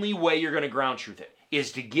the only way you're going to ground truth it,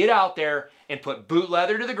 is to get out there and put boot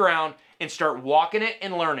leather to the ground and start walking it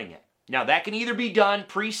and learning it. Now, that can either be done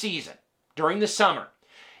pre-season, during the summer.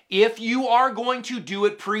 If you are going to do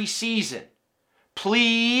it pre-season,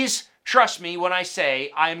 please trust me when I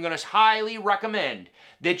say I am going to highly recommend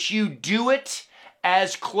that you do it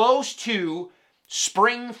as close to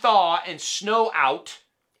spring thaw and snow out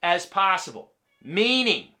as possible.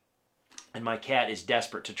 Meaning, and my cat is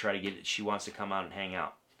desperate to try to get it. She wants to come out and hang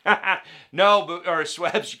out. No, or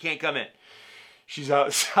Swabs, she can't come in. She's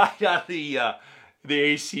outside on the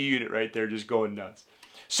AC unit right there, just going nuts.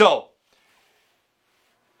 So,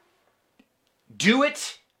 do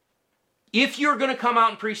it. If you're going to come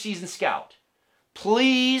out in preseason scout,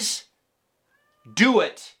 please do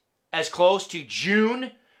it as close to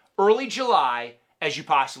June, early July as you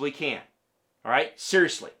possibly can. All right?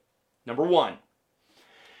 Seriously. Number one.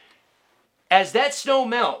 As that snow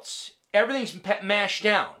melts, everything's mashed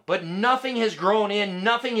down, but nothing has grown in,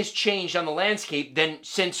 nothing has changed on the landscape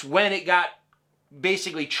since when it got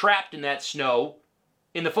basically trapped in that snow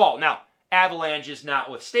in the fall. Now, avalanches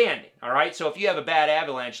notwithstanding, all right? So if you have a bad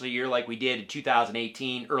avalanche year like we did in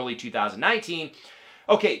 2018, early 2019,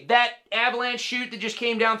 okay, that avalanche chute that just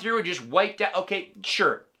came down through and just wiped out, okay,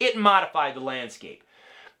 sure, it modified the landscape.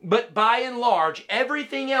 But by and large,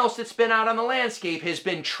 everything else that's been out on the landscape has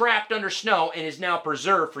been trapped under snow and is now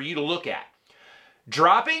preserved for you to look at.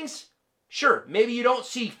 Droppings? Sure, maybe you don't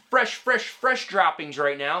see fresh droppings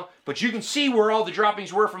right now, but you can see where all the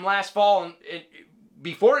droppings were from last fall and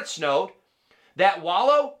before it snowed. That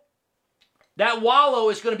wallow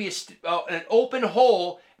is going to be an open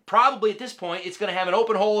hole. Probably at this point, it's going to have an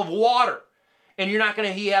open hole of water. And you're not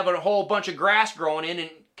going to have a whole bunch of grass growing in and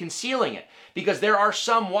concealing it. Because there are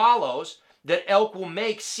some wallows that elk will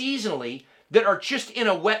make seasonally that are just in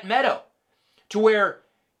a wet meadow. To where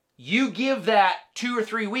you give that 2 or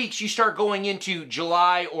 3 weeks, you start going into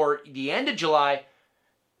July or the end of July,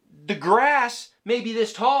 the grass may be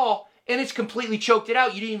this tall and it's completely choked it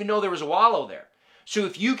out. You didn't even know there was a wallow there. So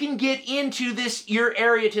if you can get into your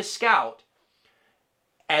area to scout,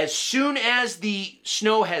 as soon as the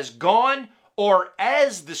snow has gone or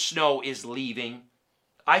as the snow is leaving,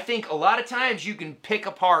 I think a lot of times you can pick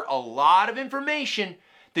apart a lot of information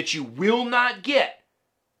that you will not get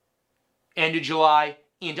end of July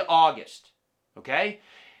into August. Okay?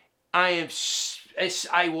 I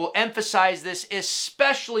will emphasize this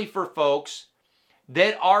especially for folks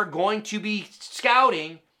that are going to be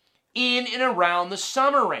scouting in and around the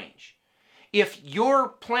summer range. If you're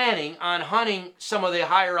planning on hunting some of the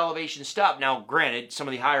higher elevation stuff, now granted, some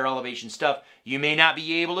of the higher elevation stuff you may not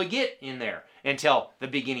be able to get in there until the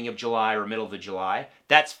beginning of July or middle of July.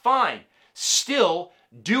 That's fine. Still,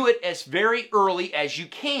 do it as very early as you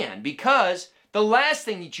can, because the last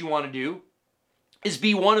thing that you want to do is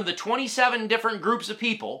be one of the 27 different groups of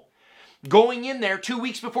people going in there 2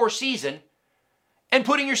 weeks before season and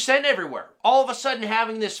putting your scent everywhere. All of a sudden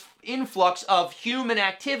having this influx of human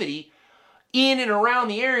activity in and around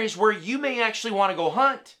the areas where you may actually want to go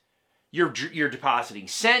hunt. You're depositing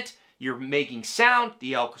scent, you're making sound,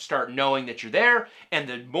 the elk start knowing that you're there, and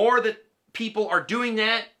the more that people are doing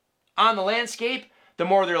that on the landscape, the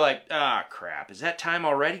more they're like, ah, crap, is that time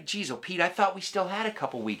already? Geez, oh, Pete, I thought we still had a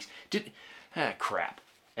couple weeks. Crap.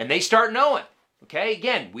 And they start knowing. Okay,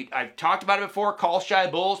 again, I've talked about it before, call shy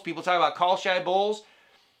bulls. People talk about call shy bulls.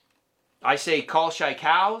 I say call shy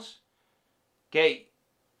cows. Okay,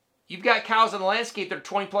 you've got cows on the landscape that are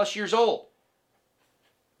 20 plus years old.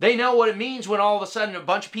 They know what it means when all of a sudden a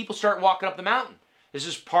bunch of people start walking up the mountain. This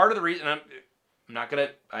is part of the reason,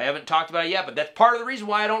 I haven't talked about it yet, but that's part of the reason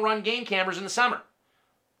why I don't run game cameras in the summer.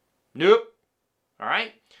 Nope. All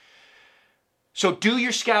right? So do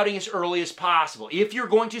your scouting as early as possible. If you're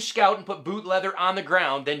going to scout and put boot leather on the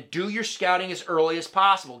ground, then do your scouting as early as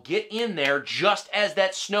possible. Get in there just as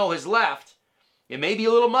that snow has left. It may be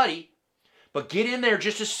a little muddy, but get in there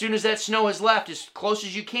just as soon as that snow has left, as close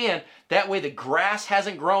as you can. That way the grass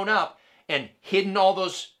hasn't grown up and hidden all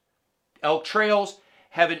those elk trails,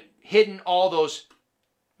 haven't hidden all those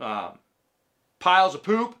piles of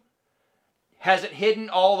poop, hasn't hidden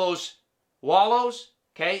all those wallows.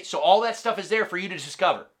 Okay, so all that stuff is there for you to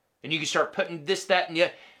discover. And you can start putting this, that, and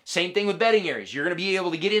the same thing with bedding areas. You're going to be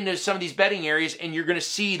able to get into some of these bedding areas and you're going to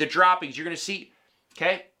see the droppings. You're going to see,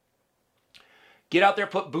 okay? Get out there,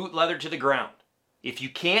 put boot leather to the ground. If you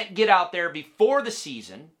can't get out there before the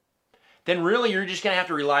season, then really you're just going to have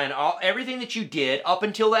to rely on everything that you did up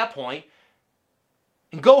until that point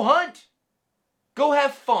and go hunt. Go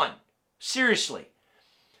have fun. Seriously.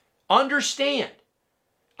 Understand.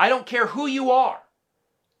 I don't care who you are.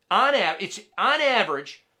 On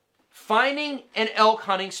average, finding an elk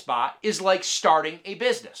hunting spot is like starting a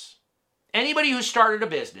business. Anybody who's started a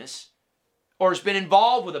business or has been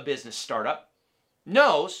involved with a business startup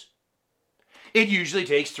knows it usually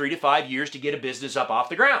takes 3 to 5 years to get a business up off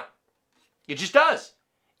the ground. It just does.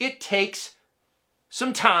 It takes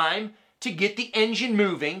some time to get the engine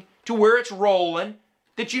moving to where it's rolling,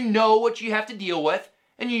 that you know what you have to deal with,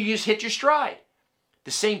 and you just hit your stride.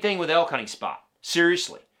 The same thing with elk hunting spot.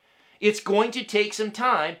 Seriously. It's going to take some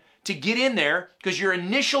time to get in there because your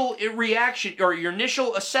initial reaction or your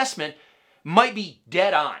initial assessment might be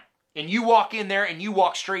dead on. And you walk in there and you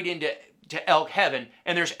walk straight into elk heaven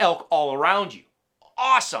and there's elk all around you.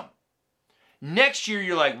 Awesome. Next year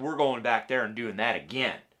you're like, we're going back there and doing that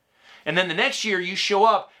again. And then the next year you show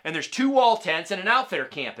up and there's 2 wall tents and an outfitter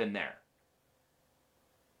camp in there.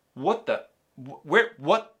 What?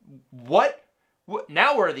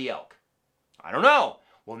 Now where are the elk? I don't know.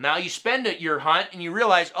 Well, now you spend your hunt and you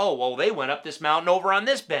realize, oh, well, they went up this mountain over on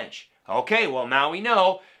this bench. Okay, well, now we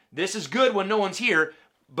know this is good when no one's here,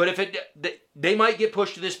 but if they might get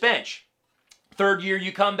pushed to this bench. Third year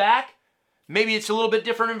you come back, maybe it's a little bit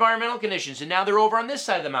different environmental conditions, and now they're over on this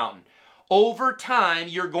side of the mountain. Over time,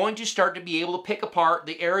 you're going to start to be able to pick apart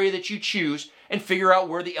the area that you choose and figure out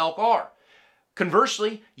where the elk are.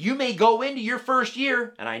 Conversely, you may go into your first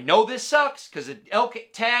year, and I know this sucks because the elk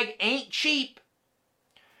tag ain't cheap.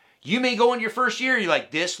 You may go in your first year, you're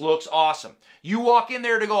like, this looks awesome. You walk in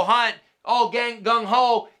there to go hunt, all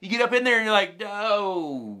gung-ho, you get up in there and you're like,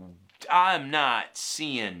 no, I'm not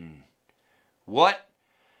seeing what?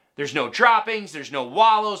 There's no droppings, there's no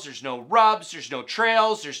wallows, there's no rubs, there's no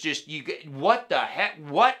trails, there's just, what the heck,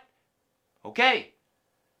 what? Okay.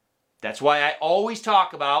 That's why I always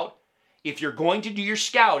talk about, if you're going to do your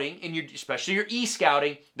scouting, and especially your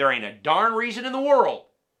e-scouting, there ain't a darn reason in the world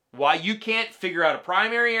why you can't figure out a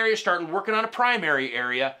primary area, start working on a primary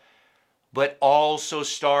area, but also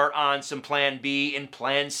start on some plan B and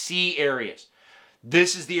plan C areas.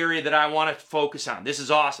 This is the area that I want to focus on. This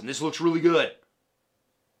is awesome. This looks really good.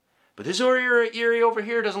 But this area over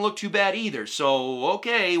here doesn't look too bad either. So,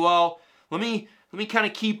 okay, well, let me let me kind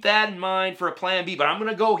of keep that in mind for a plan B, but I'm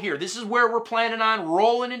going to go here. This is where we're planning on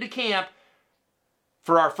rolling into camp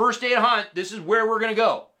for our first day of hunt. This is where we're going to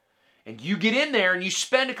go. And you get in there and you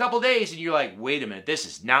spend a couple days and you're like, wait a minute, this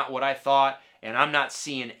is not what I thought, and I'm not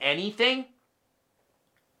seeing anything.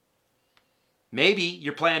 Maybe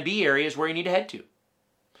your plan B area is where you need to head to.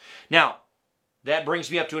 Now, that brings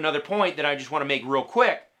me up to another point that I just want to make real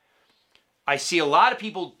quick. I see a lot of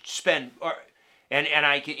people spend,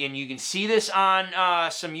 and you can see this on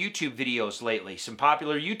some YouTube videos lately, some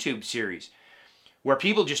popular YouTube series, where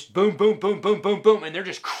people just boom, boom, boom, boom, boom, boom, and they're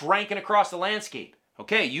just cranking across the landscape.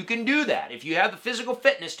 Okay, you can do that if you have the physical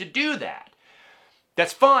fitness to do that.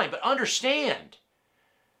 That's fine, but understand,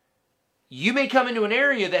 you may come into an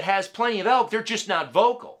area that has plenty of elk, they're just not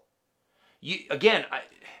vocal.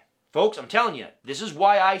 Folks, I'm telling you, this is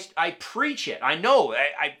why I preach it. I know,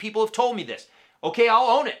 people have told me this. Okay,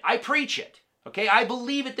 I'll own it. I preach it. Okay, I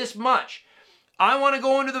believe it this much. I want to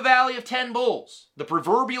go into the Valley of 10 Bulls, the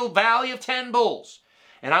proverbial Valley of 10 Bulls.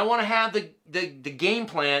 And I want to have the game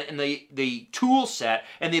plan and the tool set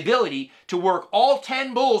and the ability to work all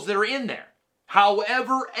 10 bulls that are in there.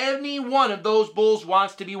 However any one of those bulls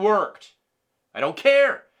wants to be worked. I don't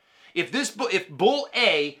care. If bull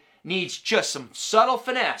A needs just some subtle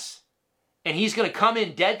finesse and he's going to come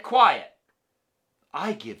in dead quiet,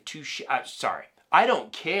 I give two shits. I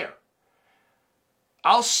don't care.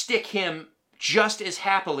 I'll stick him just as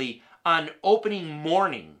happily on opening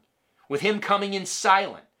morning with him coming in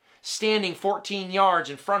silent, standing 14 yards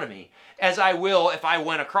in front of me, as I will if I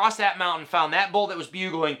went across that mountain, found that bull that was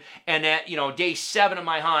bugling, and at day 7 of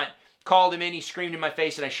my hunt, called him in, he screamed in my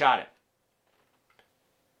face, and I shot him.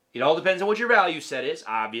 It all depends on what your value set is,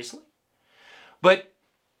 obviously. But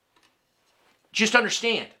just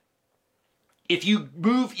understand, if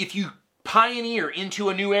you pioneer into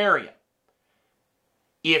a new area,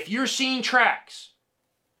 if you're seeing tracks,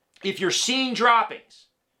 if you're seeing droppings,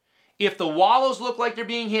 if the wallows look like they're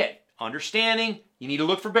being hit, understanding, you need to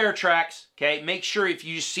look for bear tracks, okay? Make sure if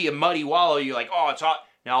you just see a muddy wallow, you're like, oh, it's hot.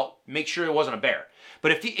 Now, make sure it wasn't a bear.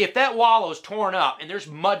 But if that wallow is torn up and there's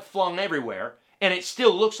mud flung everywhere, and it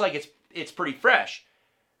still looks like it's pretty fresh,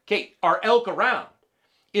 okay, are elk around?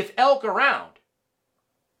 If elk around,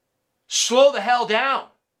 slow the hell down,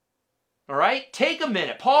 all right? Take a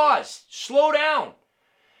minute, pause, slow down,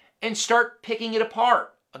 and start picking it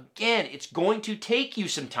apart. Again, it's going to take you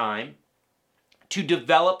some time to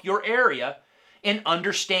develop your area and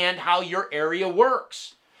understand how your area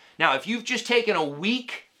works. Now, if you've just taken a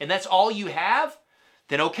week and that's all you have,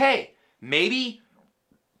 then okay, maybe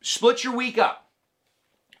split your week up.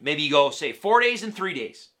 Maybe you go, say, 4 days and 3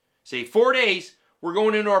 days. Say 4 days, we're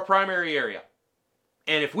going into our primary area.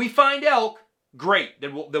 And if we find elk, great.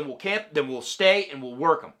 Then we'll camp, then we'll stay, and we'll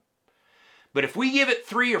work them. But if we give it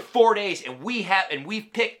 3 or 4 days and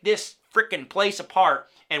we've picked this frickin' place apart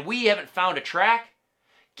and we haven't found a track,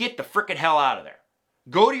 get the frickin' hell out of there.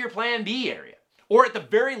 Go to your plan B area. Or at the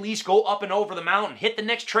very least, go up and over the mountain. Hit the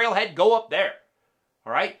next trailhead, go up there.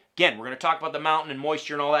 All right? Again, we're going to talk about the mountain and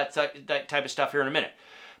moisture and all that type of stuff here in a minute.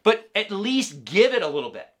 But at least give it a little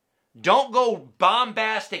bit. Don't go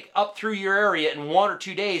bombastic up through your area in 1 or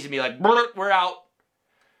 2 days and be like, we're out.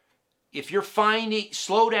 If you're finding,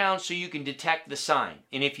 slow down so you can detect the sign.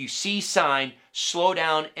 And if you see sign, slow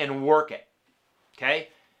down and work it. Okay?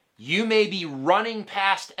 You may be running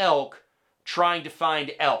past elk trying to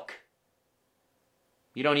find elk.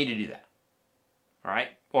 You don't need to do that. All right?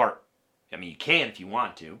 Or, you can if you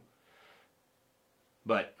want to.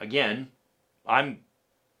 But again,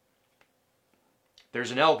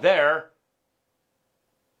 there's an elk there.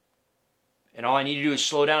 And all I need to do is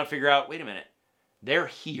slow down and figure out, wait a minute, they're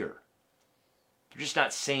here. They're just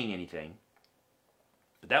not saying anything.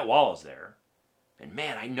 But that wallow's there. And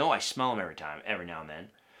man, I know I smell them every now and then.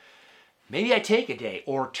 Maybe I take a day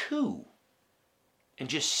or 2 and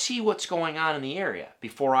just see what's going on in the area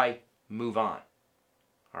before I move on.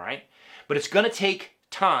 All right? But it's going to take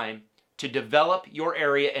time to develop your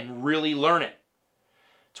area and really learn it.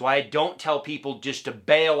 That's why I don't tell people just to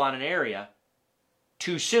bail on an area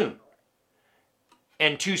too soon.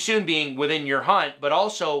 And too soon being within your hunt, but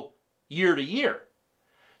also year to year.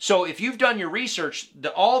 So if you've done your research,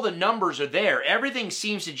 all the numbers are there. Everything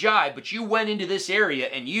seems to jive, but you went into this area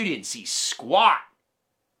and you didn't see squat.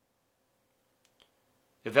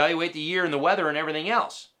 Evaluate the year and the weather and everything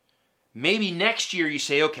else. Maybe next year you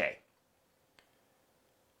say, okay,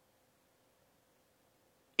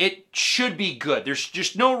 it should be good. There's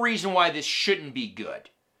just no reason why this shouldn't be good.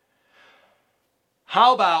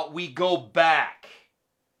 How about we go back?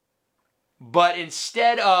 But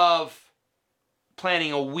instead of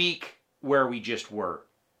planning a week where we just were,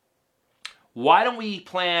 why don't we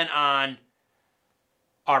plan on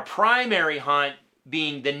our primary hunt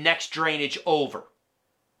being the next drainage over?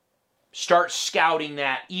 Start scouting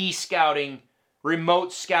that, e-scouting,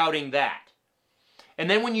 remote scouting that. And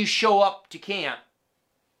then when you show up to camp,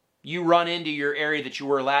 you run into your area that you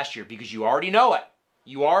were last year because you already know it.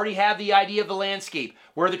 You already have the idea of the landscape,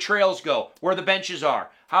 where the trails go, where the benches are,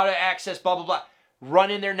 how to access blah, blah, blah.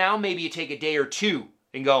 Run in there now. Maybe you take a day or two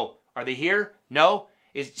and go, are they here? No?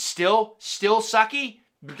 Is it still sucky?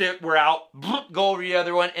 We're out. Go over to the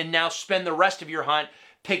other one and now spend the rest of your hunt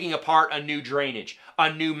picking apart a new drainage,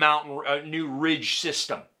 a new mountain, a new ridge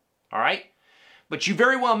system. All right? But you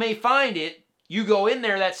very well may find it. You go in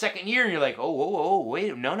there that second year and you're like, oh,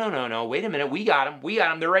 wait, no, wait a minute. We got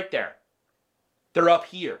them. They're right there. They're up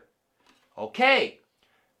here. Okay.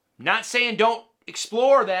 Not saying don't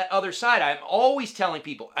explore that other side. I'm always telling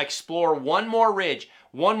people, explore one more ridge,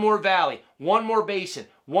 one more valley, one more basin,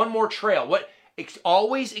 one more trail.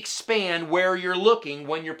 Always expand where you're looking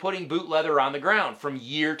when you're putting boot leather on the ground from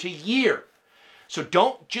year to year. So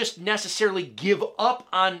don't just necessarily give up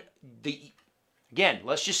on again,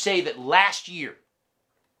 let's just say that last year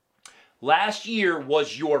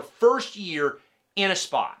was your first year in a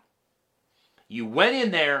spot. You went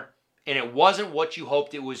in there and it wasn't what you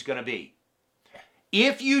hoped it was going to be.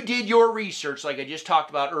 If you did your research, like I just talked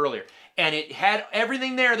about earlier, and it had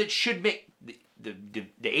everything there that should make, the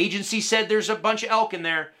agency said there's a bunch of elk in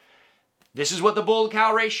there, this is what the bull to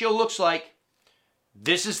cow ratio looks like,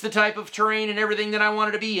 this is the type of terrain and everything that I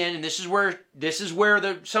wanted to be in, and this is where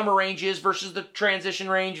the summer range is versus the transition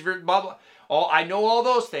range, blah, blah. I know all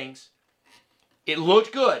those things. It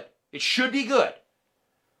looked good. It should be good.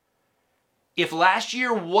 If last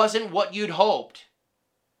year wasn't what you'd hoped,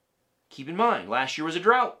 keep in mind, last year was a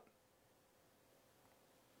drought.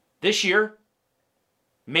 This year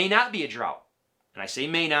may not be a drought. And I say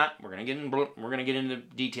may not. We're going to get into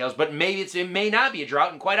details, but maybe it may not be a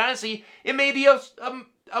drought, and quite honestly, it may be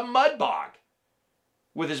a mud bog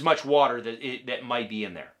with as much water that might be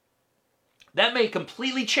in there. That may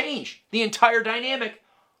completely change the entire dynamic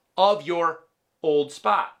of your old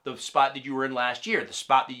spot, the spot that you were in last year, the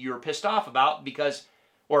spot that you were pissed off about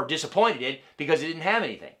or disappointed in because it didn't have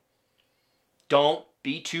anything. Don't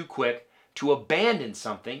be too quick to abandon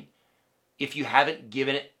something if you haven't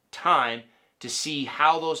given it time to see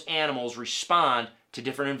how those animals respond to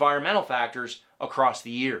different environmental factors across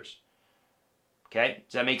the years. Okay?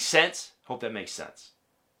 Does that make sense? Hope that makes sense.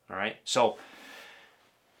 All right? So,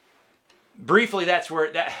 briefly, that's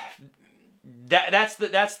where that's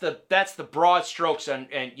the broad strokes. And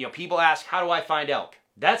people ask, how do I find elk?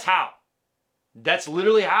 That's how. That's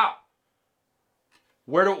literally how.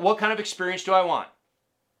 What kind of experience do I want?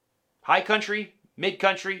 High country, mid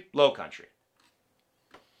country, low country.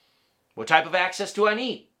 What type of access do I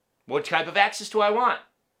need? What type of access do I want?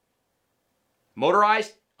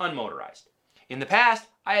 Motorized, unmotorized. In the past,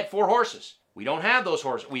 I had 4 horses. We don't have those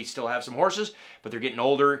horses. We still have some horses, but they're getting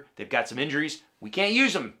older. They've got some injuries. We can't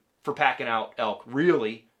use them for packing out elk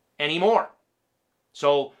really anymore.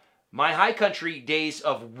 So my high country days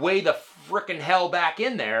of way the frickin' hell back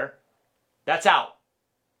in there, that's out.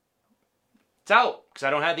 It's out because I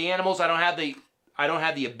don't have the animals. I don't have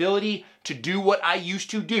the ability to do what I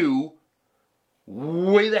used to do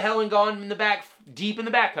way the hell and gone in the back, deep in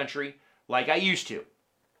the back country like I used to.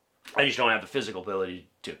 I just don't have the physical ability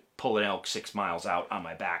to pull an elk 6 miles out on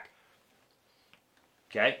my back.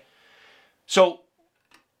 Okay? So,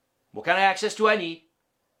 what kind of access do I need?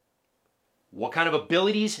 What kind of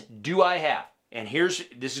abilities do I have? And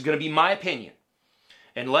this is going to be my opinion.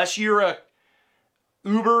 Unless you're a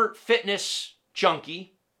uber fitness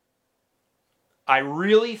junkie, I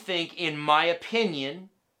really think, in my opinion,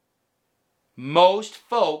 most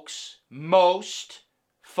folks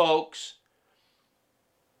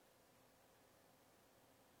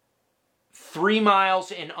 3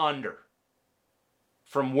 miles and under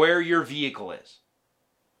from where your vehicle is.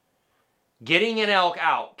 Getting an elk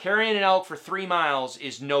out, carrying an elk for 3 miles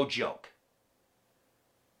is no joke.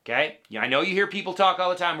 Okay? Yeah, I know you hear people talk all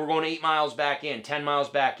the time, we're going 8 miles back in, 10 miles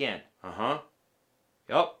back in.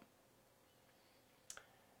 Yup.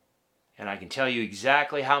 And I can tell you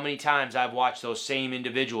exactly how many times I've watched those same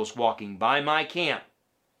individuals walking by my camp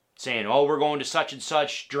saying, oh, we're going to such and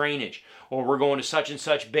such drainage, or we're going to such and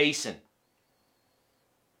such basin.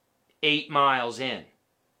 8 miles in,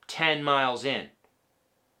 10 miles in.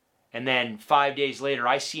 And then 5 days later,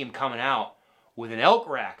 I see them coming out with an elk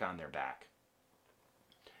rack on their back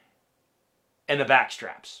and the back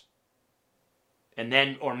straps. And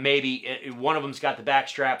then, or maybe one of them's got the back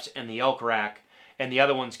straps and the elk rack, and the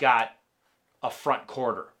other one's got a front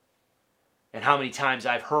quarter. And how many times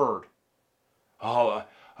I've heard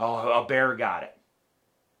a bear got it.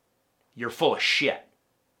 You're full of shit.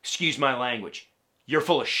 Excuse my language. You're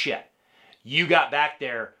full of shit. You got back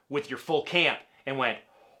there with your full camp and went,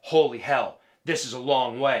 holy hell, this is a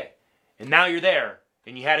long way. And now you're there,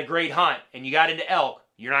 and you had a great hunt, and you got into elk.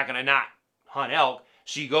 You're not going to not hunt elk.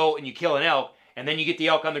 So you go and you kill an elk, and then you get the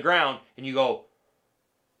elk on the ground, and you go,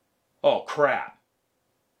 oh crap,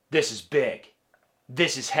 this is big.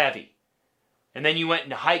 This is heavy. And then you went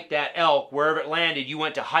and hiked that elk, wherever it landed, you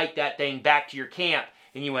went to hike that thing back to your camp,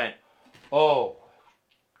 and you went, oh,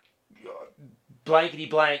 blankety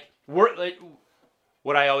blank.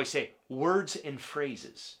 What I always say, words and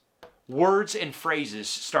phrases. Words and phrases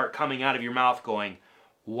start coming out of your mouth going,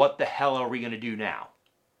 what the hell are we going to do now?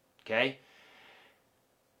 Okay?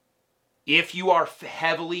 If you are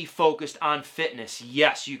heavily focused on fitness,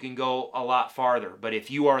 yes, you can go a lot farther. But if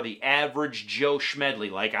you are the average Joe Schmedley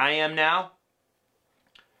like I am now,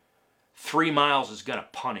 3 miles is going to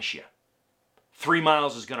punish you. 3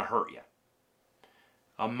 miles is going to hurt you.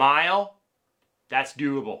 A mile, that's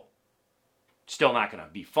doable. Still not going to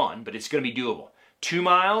be fun, but it's going to be doable. 2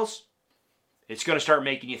 miles, it's going to start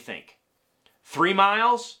making you think. 3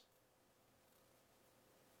 miles,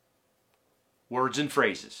 words and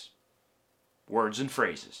phrases. Words and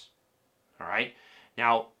phrases. All right?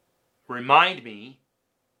 Now, remind me,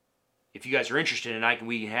 if you guys are interested, and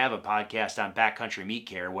we can have a podcast on backcountry meat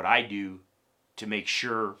care, what I do to make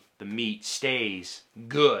sure the meat stays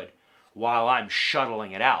good while I'm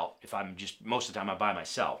shuttling it out. If I'm just, most of the time I'm by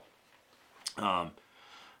myself.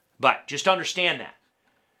 But just understand that.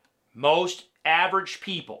 Most average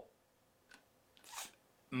people,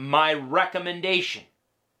 my recommendation,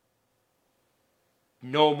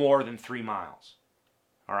 no more than 3 miles.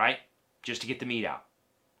 All right? Just to get the meat out.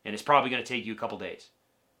 And it's probably going to take you a couple days.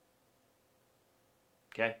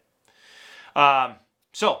 Okay?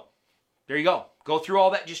 So, there you go. Go through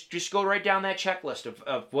all that. Just go right down that checklist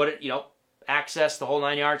of what it, access the whole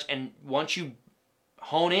 9 yards. And once you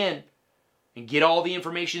hone in and get all the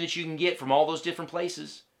information that you can get from all those different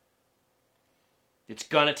places, it's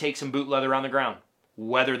going to take some boot leather on the ground.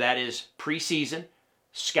 Whether that is preseason,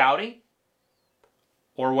 scouting,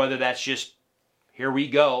 or whether that's just, here we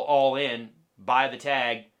go, all in, buy the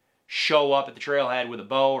tag, show up at the trailhead with a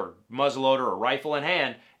bow or muzzleloader or rifle in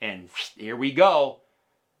hand, and here we go.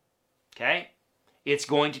 Okay? It's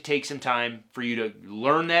going to take some time for you to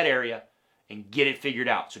learn that area and get it figured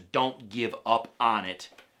out. So don't give up on it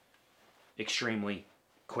extremely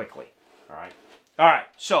quickly. All right? All right,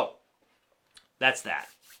 so that's that.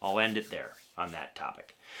 I'll end it there on that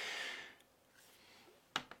topic.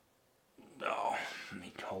 Oh,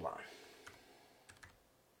 hold on.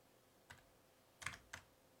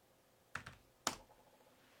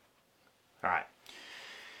 All right.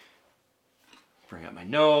 Bring up my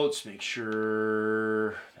notes, make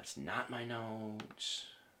sure that's not my notes.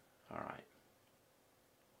 All right.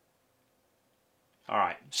 All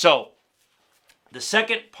right. So, the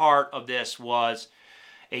second part of this was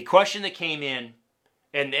a question that came in,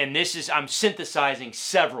 and this is, I'm synthesizing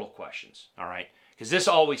several questions, all right, because this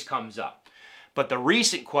always comes up. But the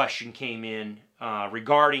recent question came in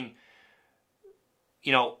regarding,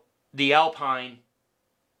 the alpine,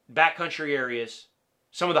 backcountry areas,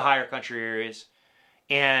 some of the higher country areas,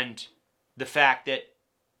 and the fact that,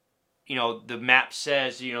 the map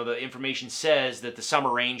says, the information says that the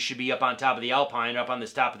summer range should be up on top of the alpine, up on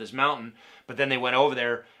this top of this mountain, but then they went over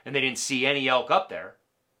there and they didn't see any elk up there.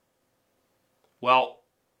 Well,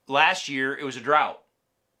 last year it was a drought,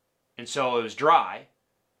 and so it was dry,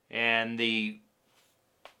 and the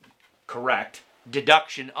correct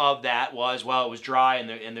deduction of that was, well, it was dry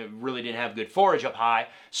and they really didn't have good forage up high,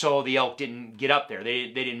 so the elk didn't get up there. They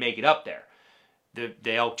didn't make it up there.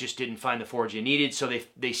 The elk just didn't find the forage they needed, so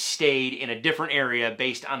they stayed in a different area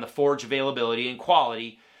based on the forage availability and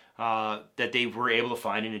quality that they were able to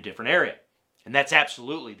find in a different area. And that's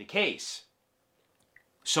absolutely the case.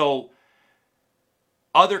 So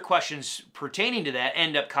other questions pertaining to that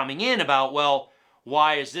end up coming in about, well,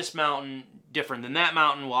 why is this mountain different than that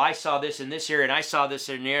mountain? Well, I saw this in this area, and I saw this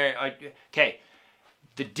in the area. Okay,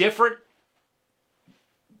 the different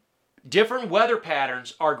weather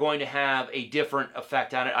patterns are going to have a different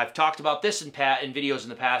effect on it. I've talked about this in videos in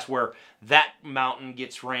the past where that mountain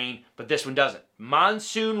gets rain, but this one doesn't.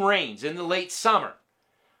 Monsoon rains in the late summer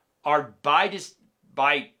are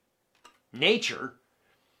by nature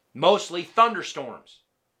mostly thunderstorms.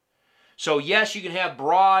 So yes, you can have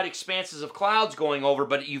broad expanses of clouds going over,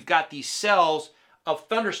 but you've got these cells of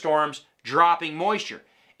thunderstorms dropping moisture.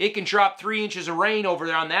 It can drop 3 inches of rain over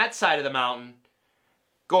there on that side of the mountain,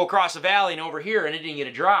 go across the valley and over here, and it didn't get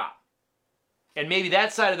a drop. And maybe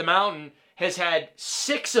that side of the mountain has had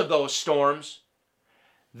 6 of those storms.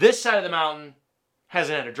 This side of the mountain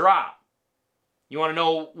hasn't had a drop. You want to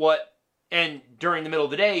know what, and during the middle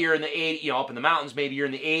of the day, you're in the 80s, up in the mountains, maybe you're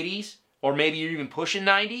in the 80s, or maybe you're even pushing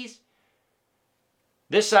 90s.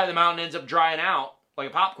 This side of the mountain ends up drying out like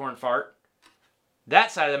a popcorn fart.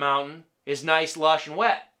 That side of the mountain is nice, lush, and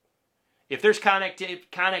wet. If there's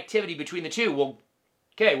connectivity between the two, well,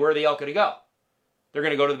 okay, where are the elk going to go? They're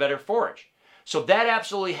going to go to the better forage. So that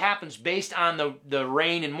absolutely happens based on the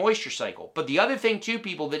rain and moisture cycle. But the other thing too,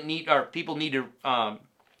 people need to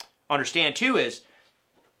understand too, is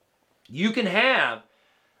you can have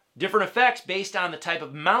different effects based on the type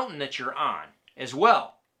of mountain that you're on as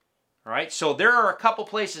well. All right. So there are a couple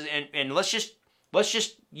places, and let's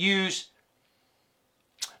just use.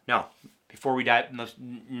 No, before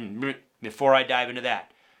I dive into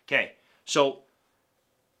that. Okay. So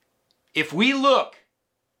if we look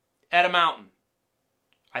at a mountain,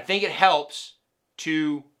 I think it helps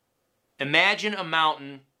to imagine a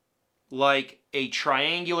mountain like a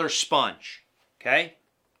triangular sponge. Okay?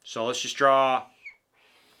 So let's just draw.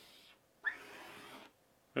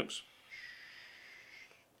 Oops.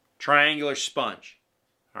 Triangular sponge.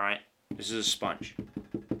 All right? This is a sponge.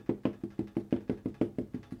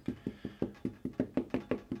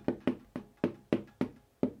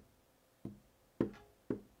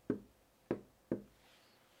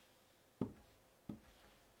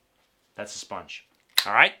 That's a sponge.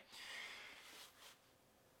 All right?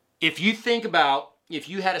 If you think about if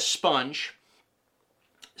you had a sponge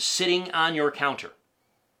sitting on your counter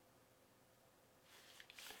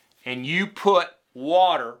and you put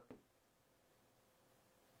water,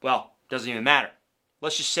 well, doesn't even matter.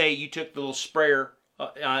 Let's just say you took the little sprayer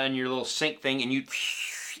on your little sink thing and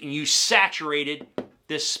you saturated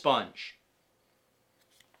this sponge.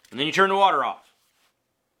 And then you turn the water off.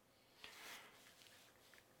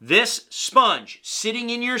 This sponge sitting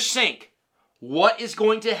in your sink, what is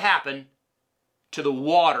going to happen to the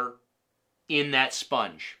water in that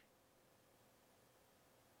sponge?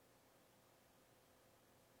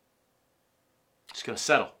 It's going to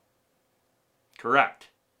settle. Correct.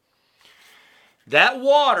 That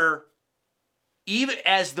water, even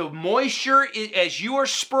as the moisture, as you are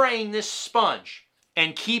spraying this sponge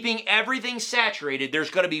and keeping everything saturated, there's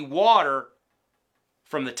going to be water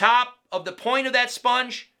from the top of the point of that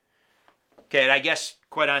sponge. Okay, and I guess,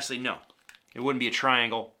 quite honestly, no. It wouldn't be a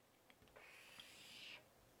triangle.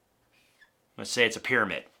 Let's say it's a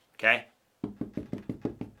pyramid, okay?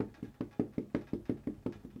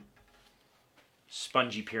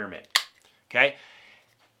 Spongy pyramid, okay?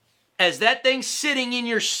 As that thing's sitting in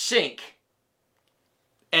your sink,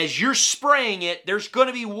 as you're spraying it, there's going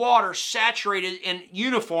to be water saturated and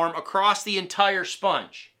uniform across the entire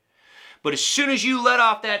sponge. But as soon as you let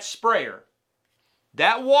off that sprayer,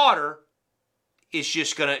 that water is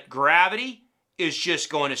just going to, gravity is just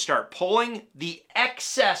going to start pulling the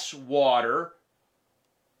excess water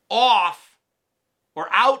off or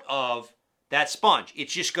out of that sponge.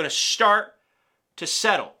 It's just going to start to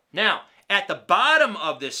settle. Now, at the bottom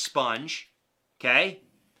of this sponge, okay,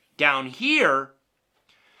 down here,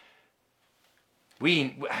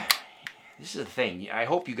 this is the thing. I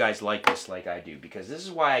hope you guys like this like I do, because this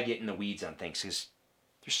is why I get in the weeds on things, because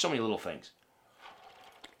there's so many little things.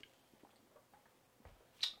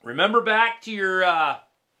 Remember back to your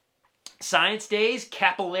science days,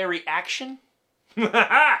 capillary action?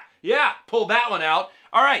 Yeah, pull that one out.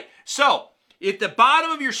 All right, so at the bottom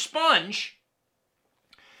of your sponge,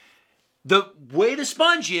 the way the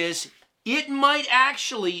sponge is, it might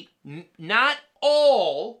actually, not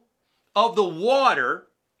all of the water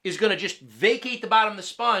is going to just vacate the bottom of the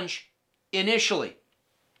sponge initially.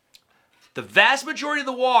 The vast majority of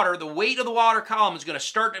the water, the weight of the water column is going to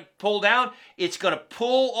start to pull down. It's going to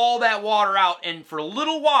pull all that water out, and for a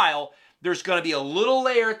little while, there's going to be a little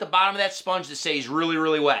layer at the bottom of that sponge that stays really,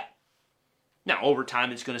 really wet. Now, over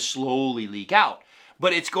time, it's going to slowly leak out,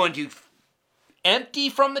 but it's going to empty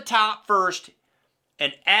from the top first,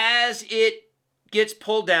 and as it gets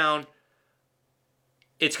pulled down,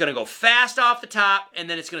 it's going to go fast off the top, and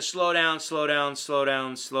then it's going to slow down, slow down, slow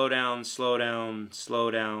down, slow down, slow down,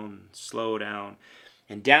 slow down, slow down.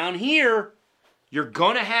 And down here, you're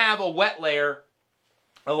going to have a wet layer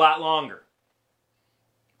a lot longer.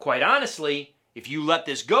 Quite honestly, if you let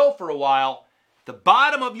this go for a while, the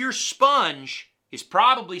bottom of your sponge is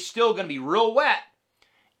probably still going to be real wet,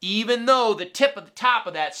 even though the tip of the top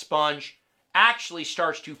of that sponge actually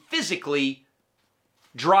starts to physically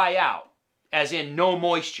dry out. As in no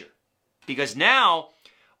moisture. Because now,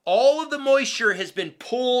 all of the moisture has been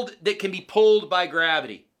pulled that can be pulled by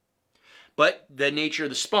gravity. but the nature of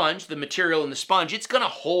the sponge, the material in the sponge, it's going to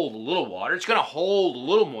hold a little water. It's going to hold a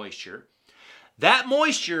little moisture. That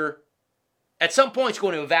moisture, at some point, is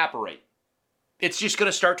going to evaporate. It's just going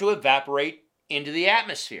to start to evaporate into the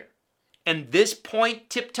atmosphere. And this point,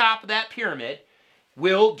 tip top of that pyramid,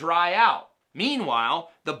 will dry out. Meanwhile,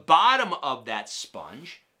 the bottom of that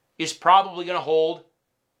sponge is probably going to hold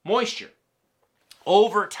moisture.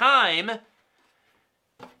 Over time,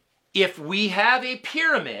 if we have a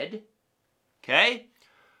pyramid, okay,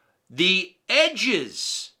 the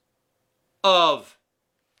edges of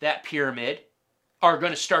that pyramid are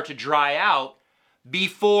going to start to dry out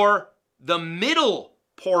before the middle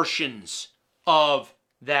portions of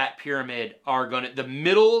that pyramid are going to, the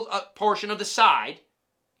middle portion of the side,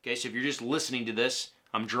 okay, so if you're just listening to this,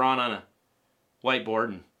 I'm drawing on a whiteboard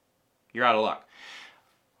and you're out of luck.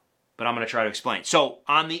 But I'm going to try to explain. So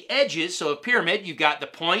on the edges, so a pyramid, you've got the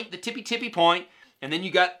point, the tippy point, and then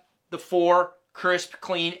you got the 4 crisp,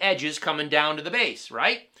 clean edges coming down to the base,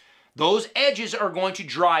 right? Those edges are going to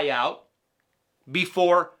dry out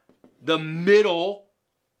before the middle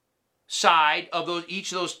side of those,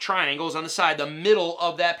 each of those triangles on the side, the middle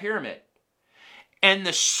of that pyramid. And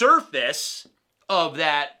the surface of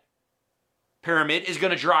that pyramid is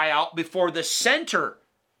going to dry out before the center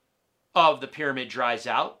of the pyramid dries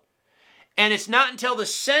out. And it's not until the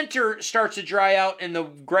center starts to dry out and the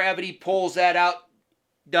gravity pulls that out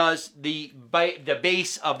does the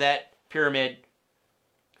base of that pyramid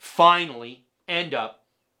finally end up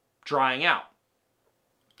drying out.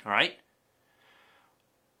 All right?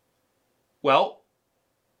 Well,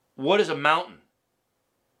 what is a mountain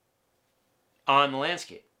on the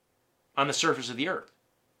landscape, on the surface of the earth?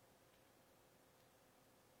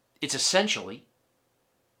 It's essentially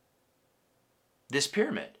this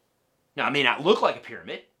pyramid. Now, it may not look like a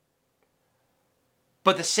pyramid,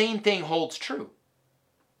 but the same thing holds true.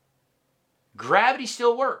 Gravity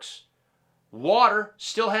still works. Water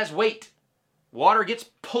still has weight. Water gets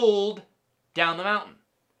pulled down the mountain.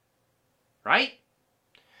 Right?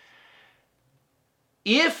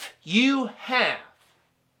 If you have,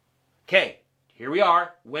 okay, here we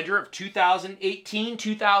are, winter of 2018,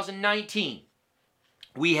 2019.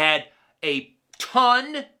 We had a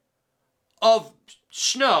ton of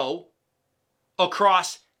snow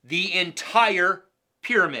across the entire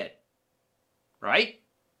pyramid, right?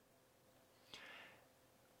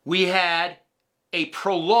 We had a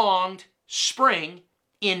prolonged spring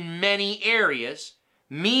in many areas,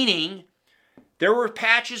 meaning there were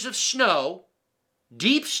patches of snow,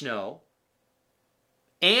 deep snow,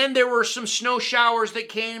 and there were some snow showers that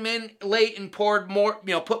came in late and poured more,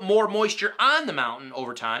 put more moisture on the mountain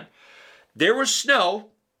over time. There was snow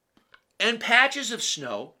and patches of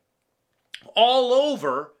snow all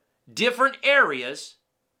over different areas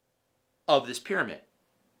of this pyramid,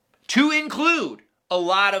 to include a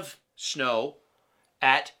lot of snow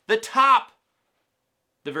at the top,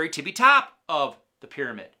 the very tippy top of the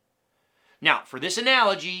pyramid. Now, for this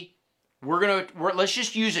analogy, let's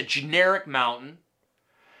just use a generic mountain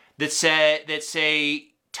that say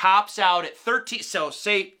tops out at 13. So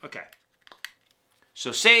say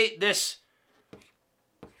this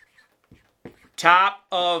top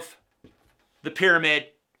of the pyramid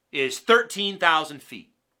is 13,000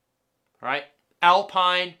 feet. All right,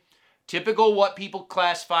 alpine, typical what people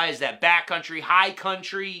classify as that backcountry, high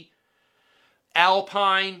country,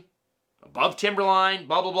 alpine, above timberline,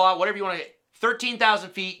 blah, blah, blah, whatever you want to get.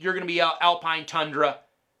 13,000 feet, you're going to be alpine tundra,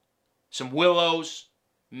 some willows,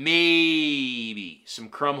 maybe some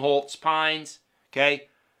Krummholz pines, okay?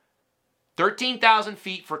 13,000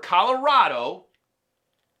 feet for Colorado,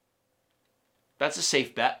 that's a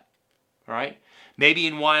safe bet, all right? Maybe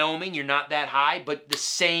in Wyoming, you're not that high, but the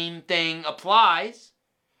same thing applies.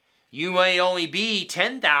 You may only be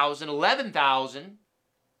 10,000, 11,000,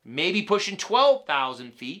 maybe pushing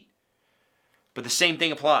 12,000 feet, but the same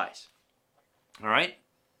thing applies. All right?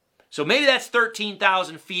 So maybe that's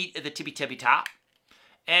 13,000 feet at the tippy top.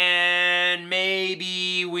 And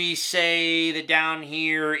maybe we say that down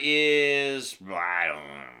here is, I don't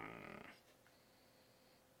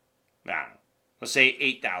know. Let's say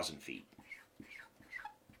 8,000 feet.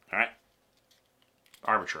 All right?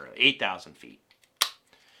 Arbitrarily, 8,000 feet.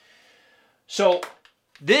 So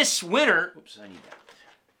this winter,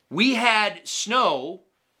 we had snow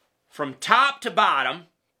from top to bottom,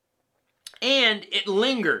 and it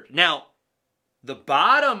lingered. Now, the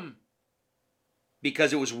bottom,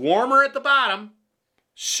 because it was warmer at the bottom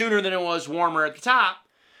sooner than it was warmer at the top,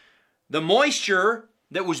 the moisture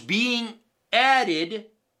that was being added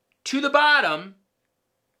to the bottom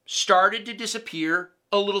started to disappear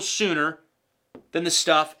a little sooner than the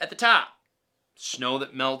stuff at the top. Snow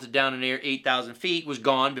that melted down in 8,000 feet was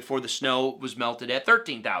gone before the snow was melted at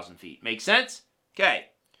 13,000 feet. Make sense? Okay.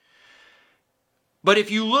 But if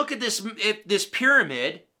you look at this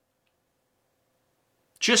pyramid,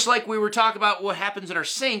 just like we were talking about what happens in our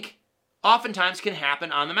sink, oftentimes can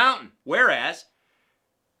happen on the mountain. Whereas,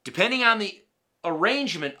 depending on the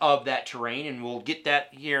arrangement of that terrain, and we'll get that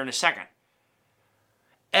here in a second,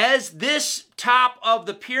 as this top of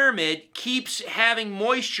the pyramid keeps having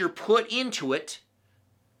moisture put into it,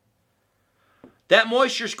 that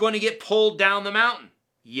moisture is going to get pulled down the mountain.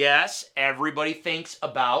 Yes, everybody thinks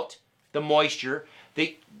about the moisture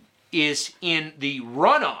that is in the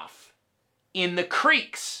runoff, in the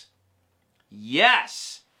creeks.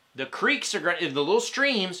 Yes, the creeks are going to, in the little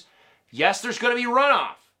streams, yes, there's going to be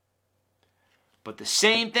runoff. But the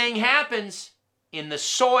same thing happens in the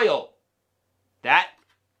soil. That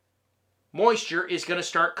moisture is going to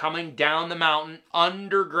start coming down the mountain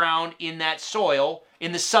underground in that soil,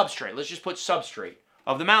 in the substrate. Let's just put substrate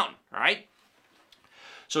of the mountain, all right?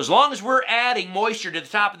 So as long as we're adding moisture to the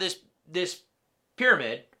top of this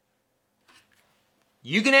pyramid,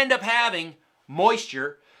 you can end up having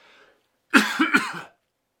moisture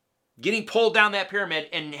getting pulled down that pyramid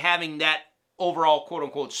and having that overall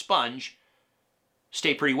quote-unquote sponge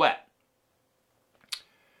stay pretty wet.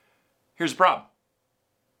 Here's the problem.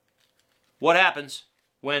 What happens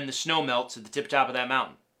when the snow melts at the tip-top of that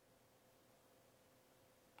mountain?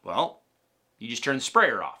 Well, you just turn the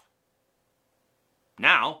sprayer off.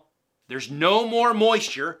 Now, there's no more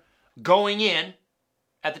moisture going in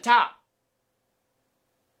at the top.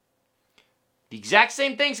 The exact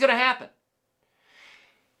same thing's going to happen.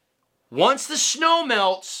 Once the snow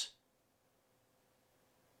melts,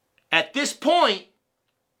 at this point,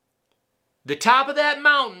 the top of that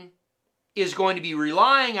mountain is going to be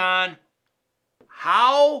relying on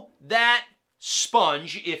how that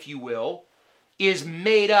sponge, if you will, is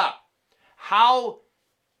made up. How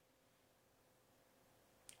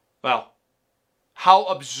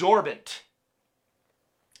absorbent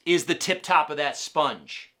is the tip top of that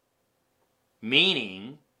sponge?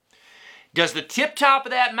 Meaning, does the tip top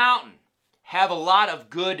of that mountain have a lot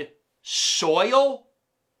of good soil,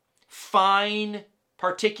 fine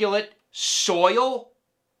particulate soil,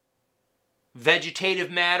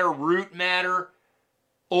 vegetative matter, root matter,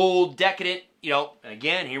 old decadent,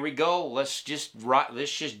 again, here we go. Let's just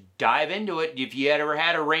dive into it. If you ever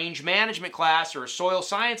had a range management class or a soil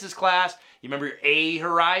sciences class, you remember your A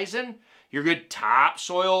horizon, your good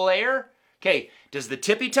topsoil layer? Okay, does the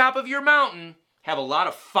tippy top of your mountain have a lot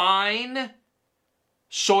of fine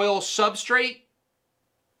soil substrate,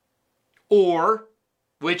 or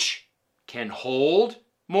which can hold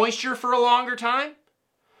moisture for a longer time?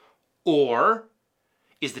 Or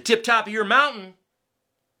is the tip top of your mountain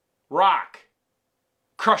rock,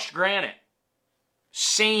 crushed granite,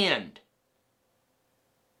 sand,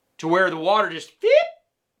 to where the water just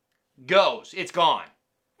goes? It's gone.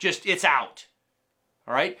 It's out.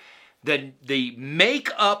 All right? The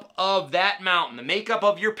makeup of that mountain, the makeup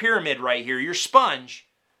of your pyramid right here, your sponge,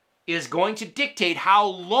 is going to dictate how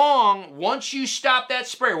long, once you stop that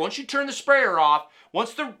sprayer, once you turn the sprayer off,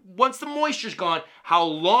 once the moisture's gone, how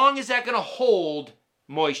long is that going to hold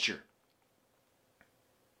moisture?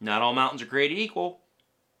 Not all mountains are created equal.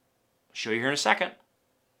 I'll show you here in a second.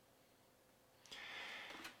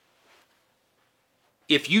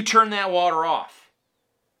 If you turn that water off,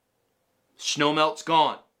 snow melt's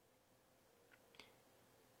gone.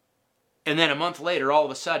 And then a month later, all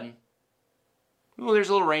of a sudden, there's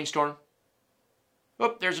a little rainstorm.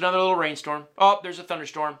 Oh, there's another little rainstorm. Oh, there's a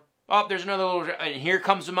thunderstorm. Oh, there's another little, and here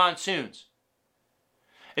comes the monsoons.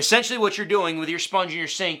 Essentially what you're doing with your sponge in your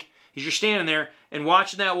sink is you're standing there and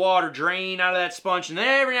watching that water drain out of that sponge, and then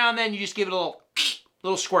every now and then you just give it a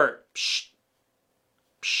little squirt.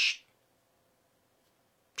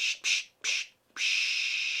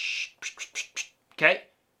 Okay?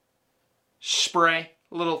 Spray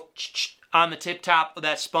a little on the tip top of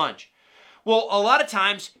that sponge. Well, a lot of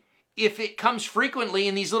times, if it comes frequently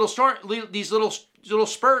in these little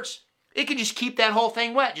spurts, it can just keep that whole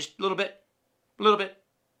thing wet. Just a little bit, a little bit,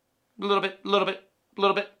 a little bit, a little bit, a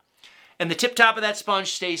little bit. And the tip top of that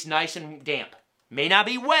sponge stays nice and damp. May not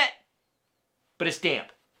be wet, but it's damp.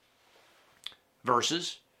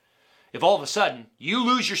 Versus, if all of a sudden you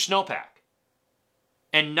lose your snowpack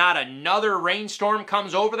and not another rainstorm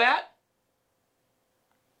comes over that,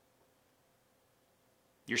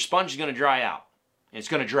 your sponge is going to dry out. And it's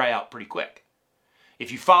going to dry out pretty quick.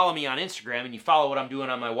 If you follow me on Instagram and you follow what I'm doing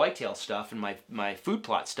on my whitetail stuff and my food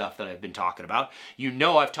plot stuff that I've been talking about, you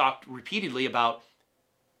know I've talked repeatedly about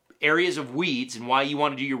areas of weeds and why you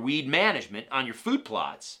want to do your weed management on your food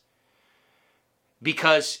plots.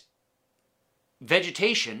 because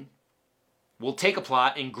vegetation will take a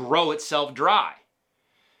plot and grow itself dry.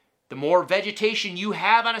 The more vegetation you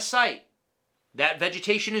have on a site, that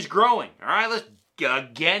vegetation is growing. All right,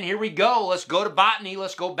 here we go. Let's go to botany.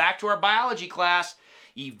 Let's go back to our biology class.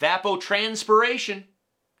 Evapotranspiration.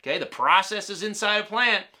 Okay, the processes inside a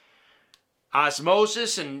plant.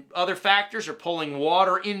 Osmosis and other factors are pulling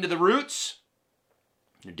water into the roots.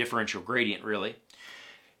 A differential gradient, really.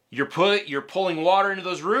 You're pulling water into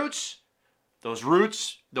those roots. Those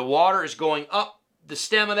roots, the water is going up the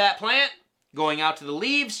stem of that plant, going out to the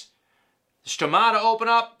leaves. The stomata open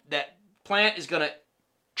up. That plant is going to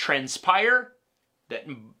transpire. That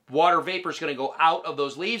water vapor is going to go out of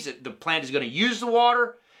those leaves. The plant is going to use the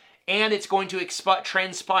water, and it's going to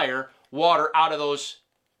transpire water out of those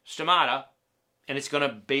stomata, and it's going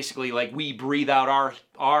to basically, like we breathe out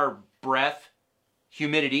our breath,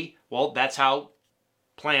 humidity. Well, that's how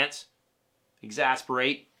plants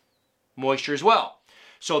exasperate moisture as well.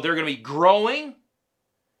 So they're going to be growing,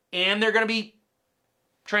 and they're going to be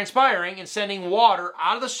transpiring and sending water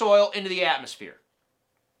out of the soil into the atmosphere.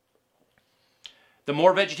 The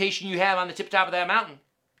more vegetation you have on the top of that mountain,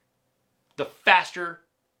 the faster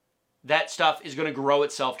that stuff is going to grow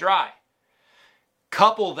itself dry.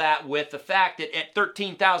 Couple that with the fact that at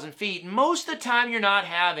 13,000 feet, most of the time you're not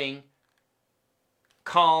having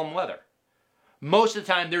calm weather. Most of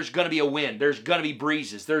the time there's going to be a wind, there's going to be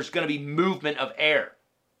breezes, there's going to be movement of air.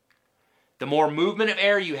 The more movement of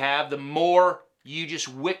air you have, the more you just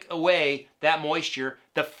wick away that moisture,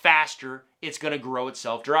 the faster it's going to grow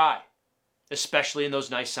itself dry, especially in those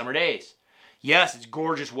nice summer days. Yes, it's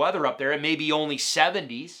gorgeous weather up there. It may be only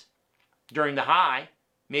 70s during the high,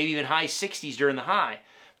 maybe even high 60s during the high.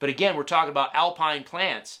 But again, we're talking about alpine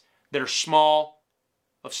plants that are small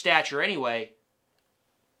of stature anyway,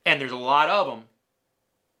 and there's a lot of them.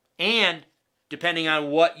 And depending on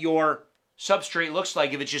what your substrate looks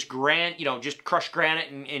like, if it's just just crushed granite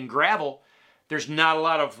and gravel, there's not a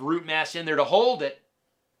lot of root mass in there to hold it.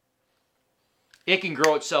 It can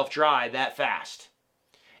grow itself dry that fast.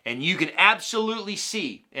 And you can absolutely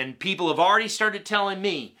see, and people have already started telling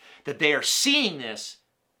me that they are seeing this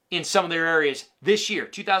in some of their areas this year,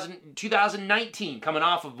 2019, coming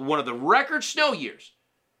off of one of the record snow years.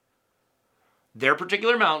 Their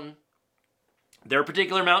particular mountain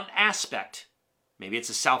aspect, maybe it's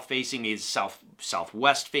a south facing, maybe it's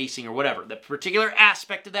southwest facing or whatever, the particular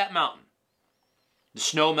aspect of that mountain, the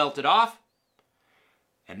snow melted off,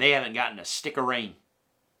 and they haven't gotten a stick of rain.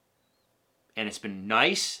 And it's been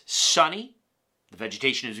nice, sunny. The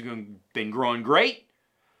vegetation has been growing great.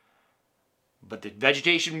 But the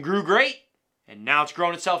vegetation grew great, and now it's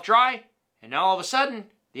grown itself dry, and now all of a sudden,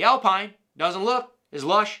 the alpine doesn't look as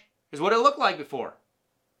lush as what it looked like before.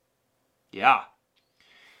 Yeah.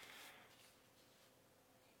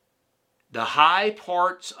 The high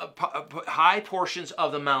portions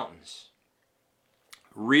of the mountains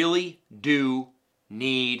really do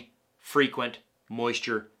need frequent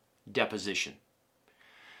moisture deposition.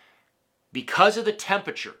 Because of the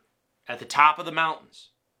temperature at the top of the mountains,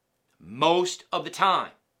 most of the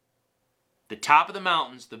time, the top of the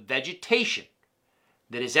mountains, the vegetation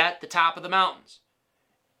that is at the top of the mountains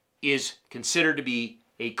is considered to be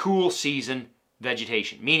a cool season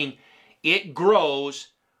vegetation, meaning it grows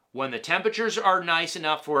when the temperatures are nice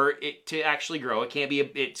enough for it to actually grow.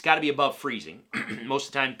 It's got to be above freezing. Most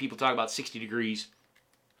of the time people talk about 60 degrees.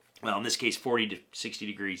 Well, in this case, 40 to 60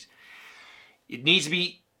 degrees. It needs to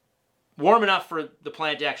be warm enough for the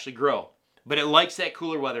plant to actually grow, but it likes that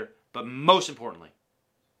cooler weather. But most importantly,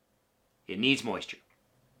 it needs moisture.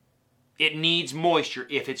 It needs moisture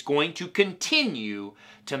if it's going to continue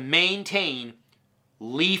to maintain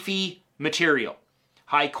leafy material,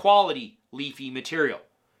 high quality leafy material,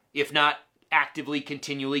 if not actively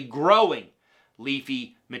continually growing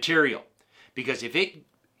leafy material. Because if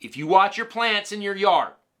you watch your plants in your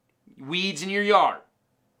yard, weeds in your yard,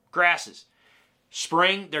 grasses,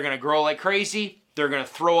 spring, they're going to grow like crazy. They're going to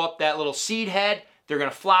throw up that little seed head. They're going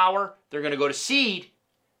to flower. They're going to go to seed.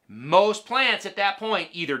 Most plants at that point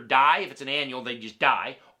either die. If it's an annual, they just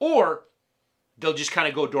die. Or they'll just kind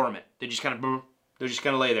of go dormant. They'll just kind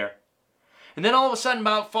of lay there. And then all of a sudden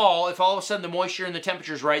about fall, if all of a sudden the moisture and the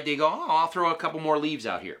temperature is right, they go, oh, I'll throw a couple more leaves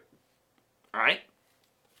out here. All right?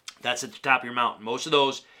 That's at the top of your mountain. Most of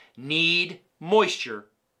those need moisture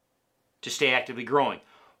to stay actively growing.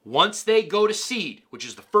 Once they go to seed, which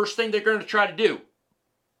is the first thing they're going to try to do,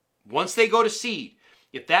 once they go to seed,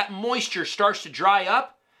 if that moisture starts to dry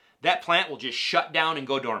up, that plant will just shut down and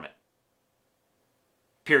go dormant.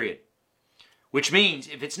 Period. Which means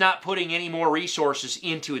if it's not putting any more resources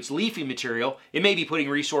into its leafy material, it may be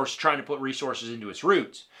trying to put resources into its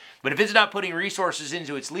roots. But if it's not putting resources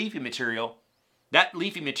into its leafy material, that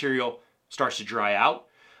leafy material starts to dry out.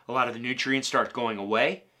 A lot of the nutrients start going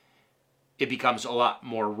away. It becomes a lot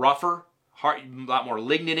more rougher, a lot more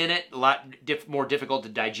lignin in it, a lot more difficult to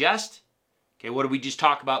digest. Okay, what did we just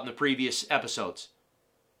talk about in the previous episodes?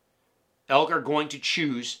 Elk are going to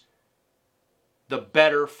choose the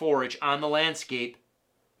better forage on the landscape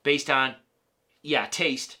based on,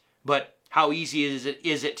 taste, but how easy is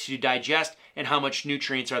it to digest and how much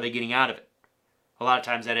nutrients are they getting out of it. A lot of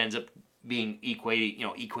times that ends up being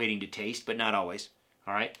equating to taste, but not always.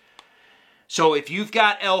 All right. So if you've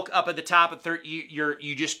got elk up at the top of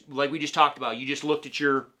you just, like we just talked about, you just looked at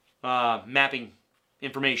your mapping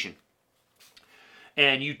information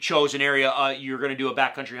and you chose an area, you're going to do a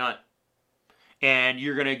backcountry hunt. And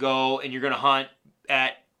you're going to go and you're going to hunt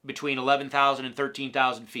at between 11,000 and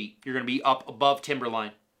 13,000 feet. You're going to be up above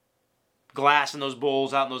timberline. Glassing those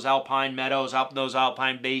bulls out in those alpine meadows, out in those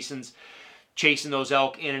alpine basins, chasing those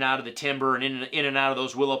elk in and out of the timber and in and out of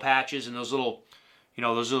those willow patches and those little,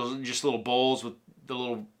 just little bowls with the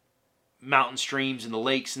little mountain streams and the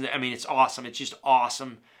lakes. And I mean, it's awesome. It's just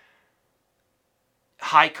awesome.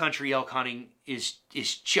 High country elk hunting is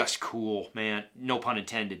just cool, man. No pun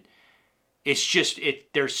intended. It's just,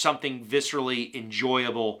 there's something viscerally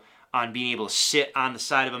enjoyable on being able to sit on the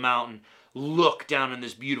side of a mountain, look down in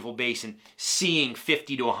this beautiful basin, seeing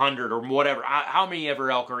 50 to 100 or whatever, how many ever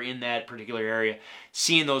elk are in that particular area,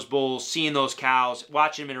 seeing those bulls, seeing those cows,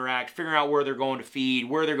 watching them interact, figuring out where they're going to feed,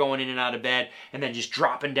 where they're going in and out of bed, and then just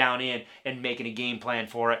dropping down in and making a game plan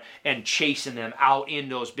for it and chasing them out in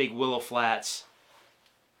those big willow flats.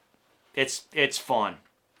 It's fun.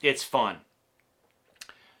 It's fun.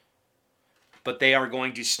 But they are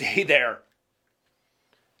going to stay there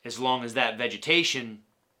as long as that vegetation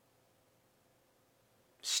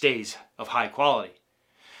stays of high quality.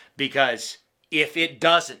 Because if it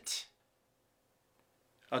doesn't,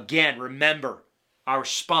 again, remember our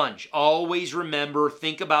sponge. Always remember,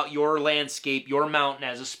 think about your landscape, your mountain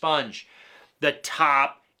as a sponge. The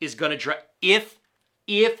top is going to dry. If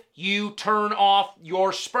you turn off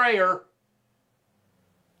your sprayer,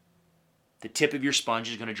 the tip of your sponge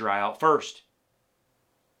is going to dry out first.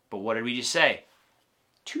 But what did we just say?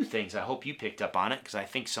 Two things. I hope you picked up on it, because I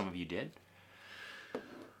think some of you did.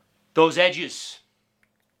 Those edges.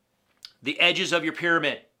 The edges of your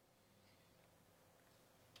pyramid.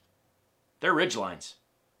 They're ridge lines.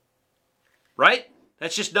 Right?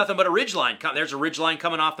 That's just nothing but a ridge line. There's a ridge line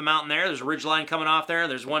coming off the mountain there. There's a ridge line coming off there.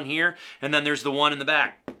 There's one here. And then there's the one in the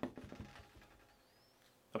back.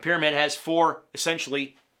 A pyramid has four,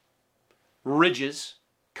 essentially, ridges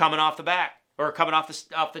coming off the back. Or coming off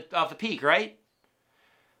the peak, right?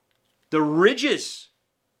 The ridges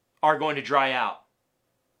are going to dry out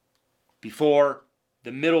before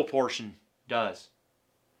the middle portion does.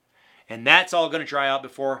 And that's all going to dry out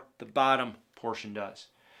before the bottom portion does.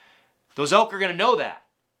 Those elk are going to know that.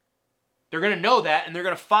 They're going to know that, and they're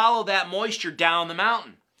going to follow that moisture down the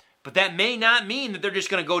mountain. But that may not mean that they're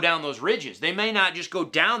just going to go down those ridges. They may not just go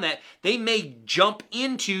down that. They may jump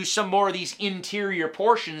into some more of these interior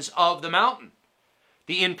portions of the mountain.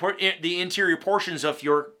 The interior portions of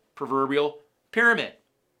your proverbial pyramid.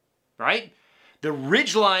 Right? The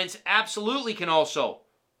ridge lines absolutely can also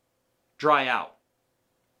dry out.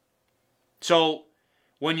 So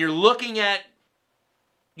when you're looking at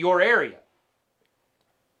your area,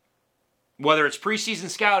 whether it's preseason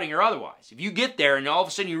scouting or otherwise, if you get there and all of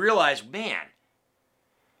a sudden you realize, man,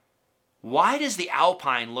 why does the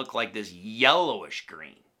alpine look like this yellowish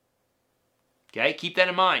green? Okay, keep that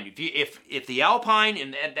in mind. If the alpine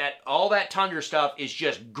and that all that tundra stuff is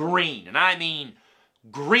just green, and I mean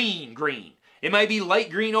green. It might be light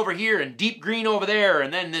green over here and deep green over there,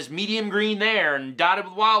 and then this medium green there and dotted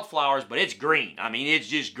with wildflowers, but it's green. I mean, it's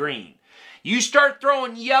just green. You start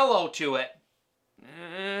throwing yellow to it.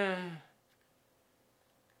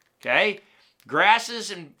 Okay?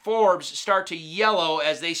 Grasses and forbs start to yellow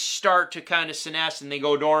as they start to kind of senesce and they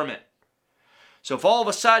go dormant. So if all of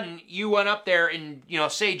a sudden you went up there and,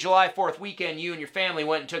 say July 4th weekend, you and your family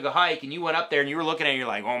went and took a hike and you went up there and you were looking at it and you're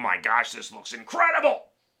like, oh my gosh, this looks incredible.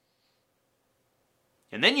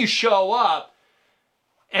 And then you show up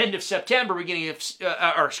end of September,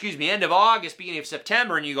 end of August, beginning of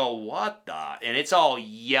September, and you go, what the? And it's all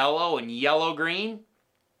yellow and yellow-green.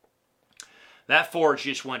 That forage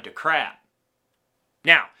just went to crap.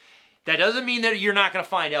 Now, that doesn't mean that you're not going to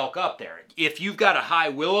find elk up there. If you've got a high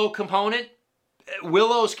willow component,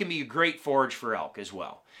 willows can be a great forage for elk as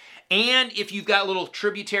well. And if you've got little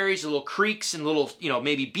tributaries, little creeks, and little,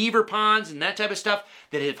 maybe beaver ponds and that type of stuff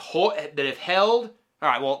that have held. All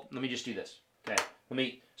right, well, let me just do this. Okay,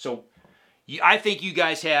 I think you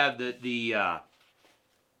guys have the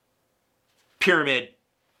pyramid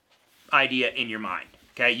idea in your mind.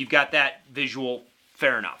 Okay, you've got that visual,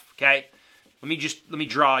 fair enough. Okay, let me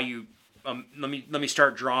draw you. Let me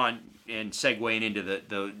start drawing and segueing into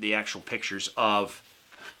the actual pictures of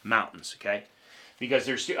mountains. Okay. Because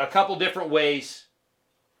there's a couple different ways.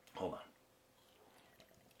 Hold on.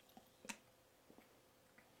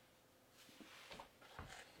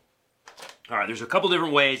 All right, there's a couple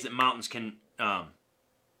different ways that mountains can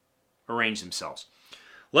arrange themselves.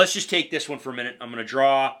 Let's just take this one for a minute. I'm going to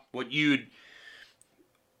draw what you'll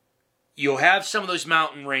have some of those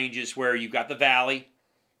mountain ranges where you've got the valley,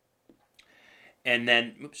 and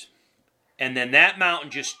then that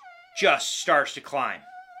mountain just starts to climb.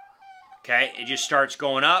 Okay, it just starts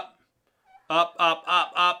going up,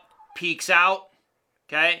 peaks out,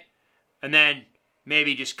 okay? And then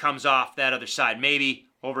maybe just comes off that other side. Maybe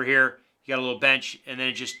over here, you got a little bench, and then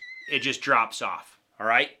it just drops off, all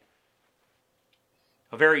right?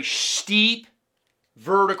 A very steep,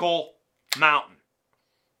 vertical mountain.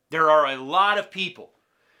 There are a lot of people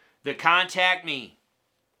that contact me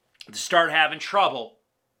to start having trouble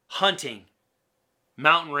hunting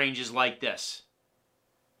mountain ranges like this.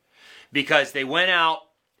 Because they went out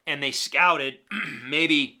and they scouted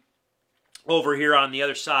maybe over here on the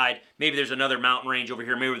other side. Maybe there's another mountain range over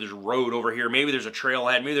here. Maybe there's a road over here. Maybe there's a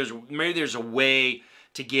trailhead. Maybe there's a way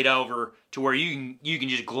to get over to where you can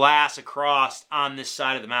just glass across on this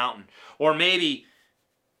side of the mountain. Or maybe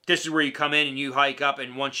this is where you come in and you hike up,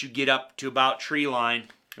 and once you get up to about tree line,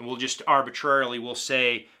 and we'll just arbitrarily we'll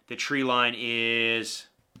say the tree line is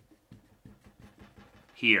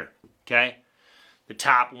here. Okay. The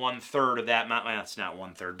top 1/3 of that mountain, well, it's not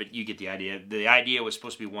 1/3, but you get the idea. The idea was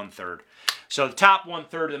supposed to be 1/3. So the top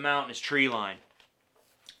 1/3 of the mountain is tree line.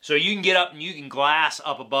 So you can get up and you can glass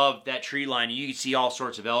up above that tree line, and you can see all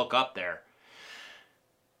sorts of elk up there.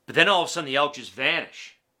 But then all of a sudden the elk just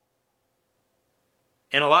vanish.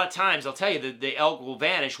 And a lot of times, I'll tell you, the elk will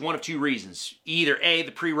vanish one of two reasons. Either A,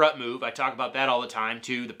 the pre-rut move. I talk about that all the time.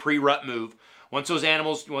 Two, the pre-rut move. Once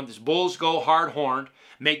these bulls go hard-horned,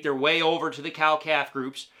 make their way over to the cow-calf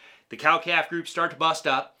groups, the cow-calf groups start to bust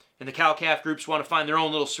up, and the cow-calf groups want to find their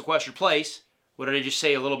own little sequestered place. What did I just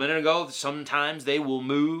say a little minute ago? Sometimes they will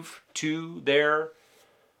move towards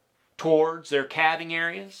their calving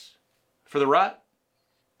areas for the rut.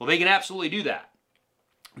 Well, they can absolutely do that.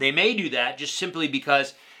 They may do that just simply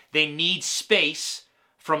because they need space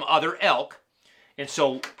from other elk. And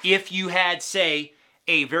so if you had, say,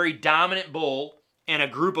 a very dominant bull and a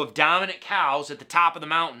group of dominant cows at the top of the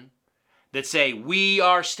mountain that say, we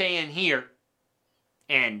are staying here,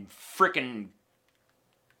 and frickin'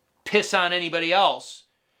 piss on anybody else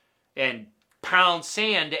and pound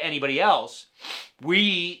sand to anybody else,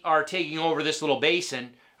 we are taking over this little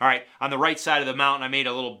basin. All right, on the right side of the mountain, I made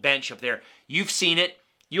a little bench up there. You've seen it.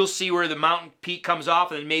 You'll see where the mountain peak comes off,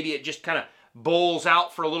 and then maybe it just kind of bowls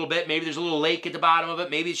out for a little bit. Maybe there's a little lake at the bottom of it.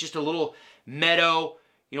 Maybe it's just a little meadow,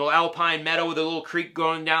 alpine meadow with a little creek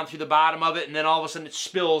going down through the bottom of it, and then all of a sudden it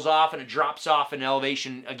spills off and it drops off in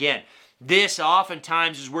elevation again. This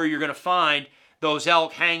oftentimes is where you're going to find those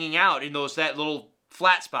elk hanging out in that little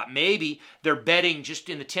flat spot. Maybe they're bedding just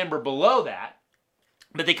in the timber below that,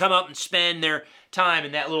 but they come up and spend their time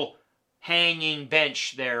in that little hanging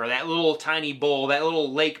bench there, or that little tiny bowl, that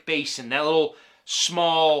little lake basin, that little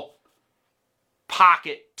small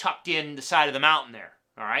pocket tucked in the side of the mountain there,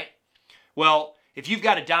 all right? Well, if you've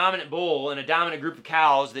got a dominant bull and a dominant group of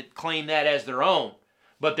cows that claim that as their own,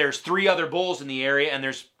 but there's 3 other bulls in the area and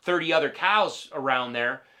there's 30 other cows around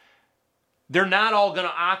there, they're not all going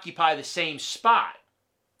to occupy the same spot.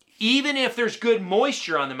 Even if there's good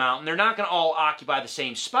moisture on the mountain, they're not going to all occupy the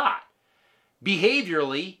same spot.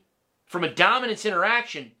 Behaviorally, from a dominance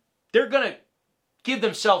interaction, they're going to give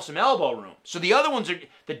themselves some elbow room. So the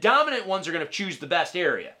dominant ones are going to choose the best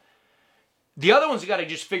area. The other ones have got to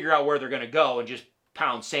just figure out where they're going to go and just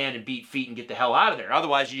pound sand and beat feet and get the hell out of there.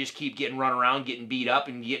 Otherwise, you just keep getting run around, getting beat up,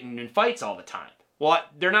 and getting in fights all the time. Well,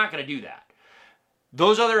 they're not going to do that.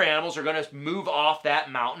 Those other animals are going to move off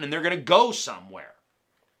that mountain, and they're going to go somewhere.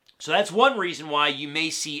 So that's one reason why you may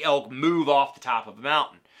see elk move off the top of a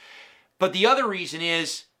mountain. But the other reason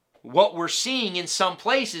is what we're seeing in some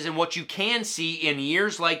places, and what you can see in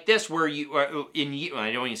years like this, where I don't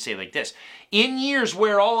even say like this, in years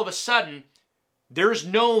where all of a sudden there's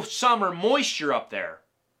no summer moisture up there,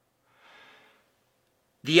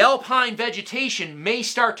 the alpine vegetation may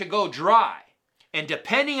start to go dry. And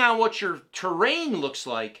depending on what your terrain looks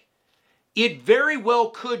like, it very well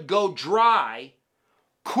could go dry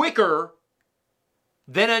quicker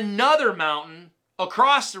than another mountain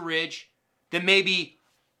across the ridge that maybe,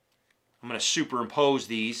 I'm going to superimpose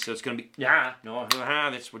these, so it's going to be,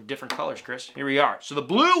 that's with different colors, Chris. Here we are. So the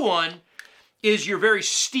blue one is your very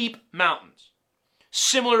steep mountains.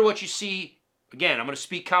 Similar to what you see, again, I'm going to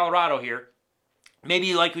speak Colorado here,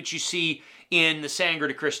 maybe like what you see in the Sangre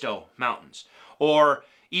de Cristo Mountains, or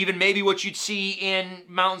even maybe what you'd see in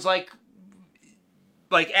mountains like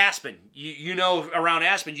Aspen. You know, around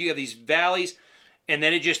Aspen, you have these valleys, and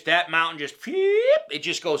then that mountain just, it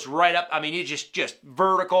just goes right up. I mean, it just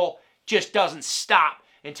vertical, just doesn't stop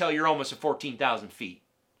until you're almost at 14,000 feet.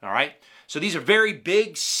 All right? So these are very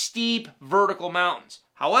big, steep, vertical mountains.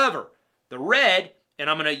 However, the red, and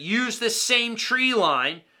I'm going to use this same tree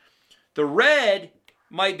line, the red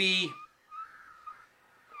might be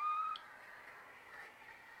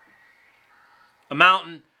a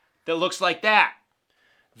mountain that looks like that.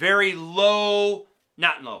 Very low,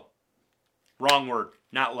 not low, wrong word,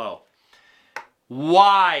 not low.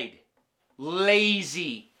 Wide,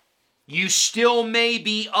 lazy. You still may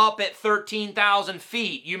be up at 13,000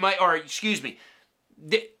 feet. You might, or excuse me,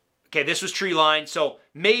 okay, this was tree line, so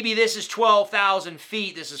maybe this is 12,000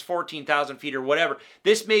 feet, this is 14,000 feet or whatever.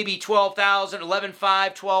 This may be 12,000,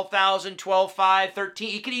 11,500, 12,000, 12,500,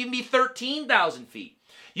 13, it could even be 13,000 feet.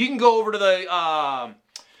 You can go over to the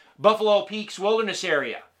Buffalo Peaks Wilderness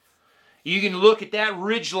area. You can look at that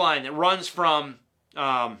ridge line that runs from,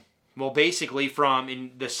 basically from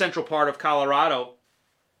in the central part of Colorado,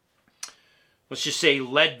 let's just say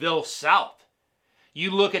Leadville South.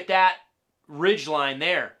 You look at that ridge line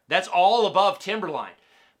there. That's all above timberline.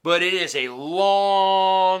 But it is a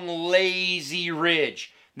long, lazy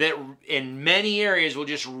ridge that in many areas will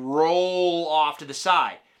just roll off to the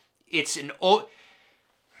side. Here's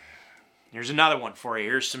another one for you.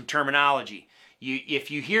 Here's some terminology. If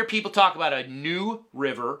you hear people talk about a new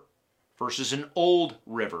river versus an old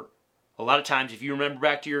river, a lot of times, if you remember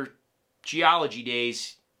back to your geology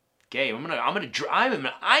days, okay, I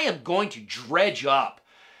am going to dredge up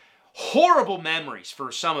horrible memories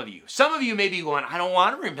for some of you. Some of you may be going, I don't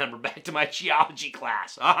want to remember back to my geology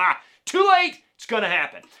class. Too late. It's going to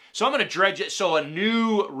happen. So I'm going to dredge it. So a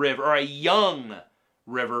new river or a young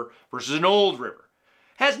river versus an old river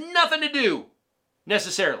has nothing to do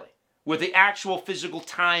necessarily with the actual physical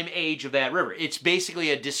time age of that river. It's basically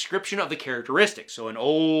a description of the characteristics. So an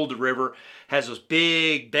old river has those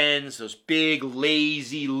big bends, those big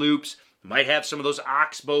lazy loops. Might have some of those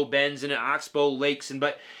oxbow bends in it, oxbow lakes,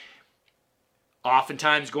 but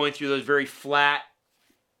oftentimes going through those very flat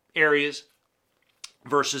areas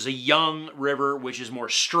versus a young river, which is more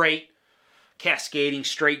straight, cascading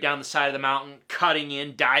straight down the side of the mountain, cutting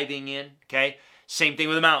in, diving in, okay? Same thing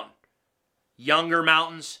with a mountain. Younger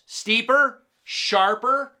mountains, steeper,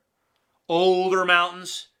 sharper. Older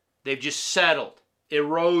mountains, they've just settled.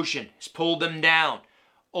 Erosion has pulled them down.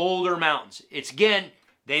 Older mountains,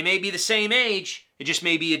 they may be the same age, it just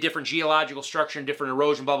may be a different geological structure and different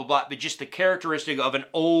erosion, blah, blah, blah, but just the characteristic of an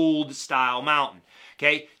old style mountain,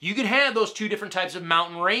 okay? You can have those two different types of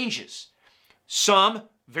mountain ranges. Some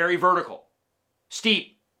very vertical,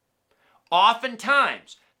 steep.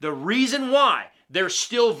 Oftentimes, the reason why they're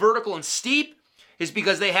still vertical and steep is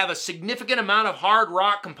because they have a significant amount of hard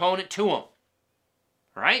rock component to them,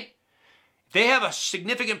 right? If they have a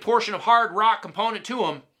significant portion of hard rock component to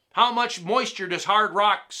them, how much moisture does hard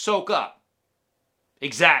rock soak up?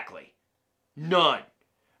 Exactly. None.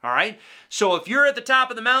 All right? So if you're at the top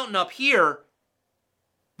of the mountain up here,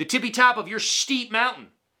 the tippy top of your steep mountain,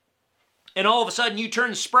 and all of a sudden you turn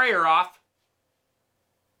the sprayer off,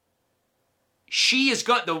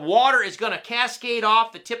 the water is going to cascade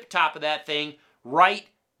off the tip top of that thing right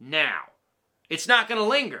now. It's not going to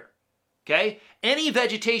linger. Okay? Any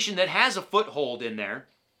vegetation that has a foothold in there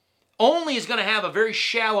only is going to have a very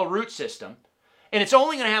shallow root system, and it's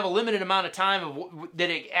only going to have a limited amount of time that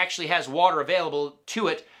it actually has water available to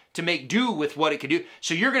it to make do with what it can do.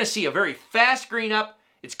 So you're going to see a very fast green up,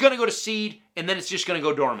 it's going to go to seed, and then it's just going to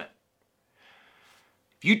go dormant.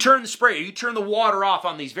 If you turn the sprayer, you turn the water off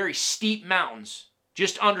on these very steep mountains,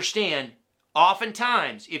 just understand,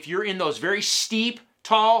 oftentimes, if you're in those very steep,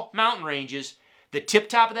 tall mountain ranges, the tip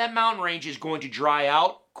top of that mountain range is going to dry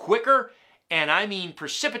out quicker, and I mean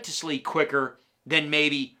precipitously quicker than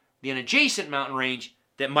maybe an adjacent mountain range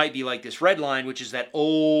that might be like this red line, which is that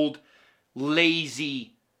old,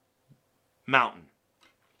 lazy mountain.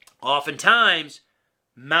 Oftentimes,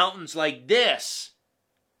 mountains like this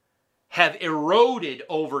have eroded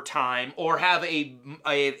over time or have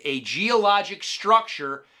a geologic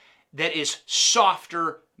structure that is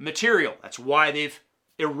softer material. That's why they've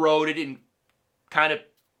eroded and kind of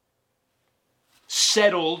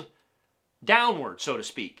settled downward, so to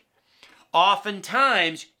speak.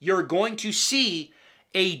 Oftentimes, you're going to see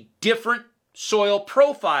a different soil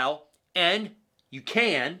profile, and you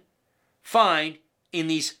can find in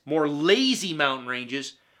these more lazy mountain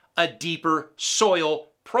ranges a deeper soil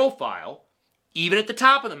profile, even at the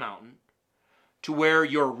top of the mountain, to where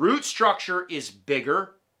your root structure is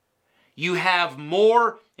bigger. You have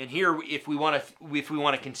more, and here if we want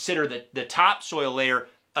to consider the topsoil layer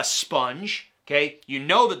a sponge, okay? You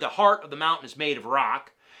know that the heart of the mountain is made of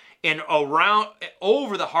rock, and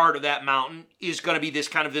over the heart of that mountain is going to be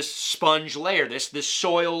this sponge layer, this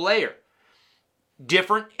soil layer.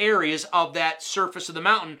 Different areas of that surface of the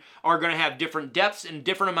mountain are going to have different depths and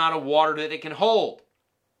different amount of water that it can hold.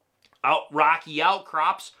 Rocky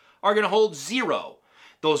outcrops are going to hold 0.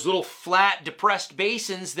 Those little flat, depressed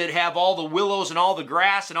basins that have all the willows and all the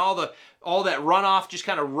grass and all that runoff just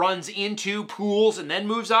kind of runs into pools and then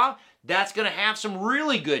moves off, that's going to have some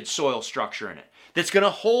really good soil structure in it that's going to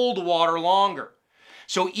hold water longer.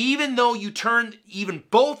 So even though you turn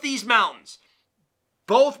both mountains,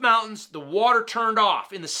 the water turned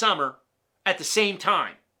off in the summer at the same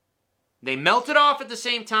time. They melted off at the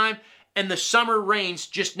same time, and the summer rains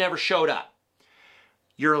just never showed up.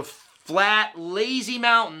 Your flat, lazy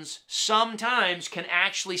mountains sometimes can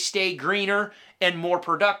actually stay greener and more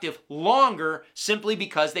productive longer simply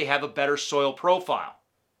because they have a better soil profile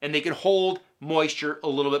and they can hold moisture a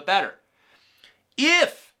little bit better.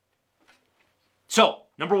 So,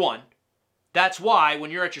 number one, that's why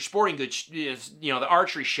when you're at your sporting goods, the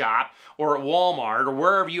archery shop or at Walmart or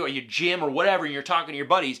wherever you are, your gym or whatever, and you're talking to your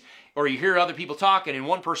buddies, or you hear other people talking and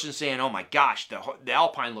one person's saying, oh my gosh, the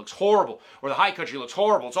alpine looks horrible, or the high country looks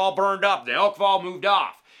horrible, it's all burned up, the elk have all moved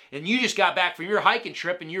off. And you just got back from your hiking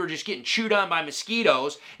trip and you were just getting chewed on by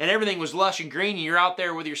mosquitoes and everything was lush and green and you're out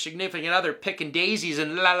there with your significant other picking daisies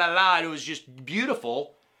and la la la, and it was just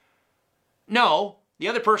beautiful. No, the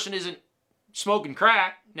other person isn't smoking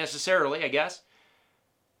crack necessarily, I guess.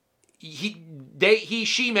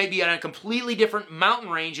 She may be on a completely different mountain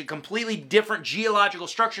range, a completely different geological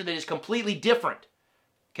structure that is completely different.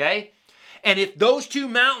 Okay? And if those two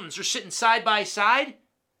mountains are sitting side by side,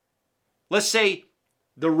 let's say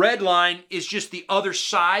the red line is just the other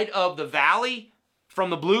side of the valley from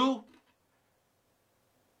the blue,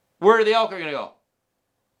 where are the elk going to go?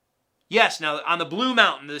 Yes, now on the blue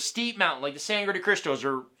mountain, the steep mountain, like the Sangre de Cristos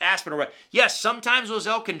or Aspen or what, yes, sometimes those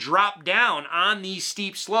elk can drop down on these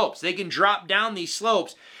steep slopes. They can drop down these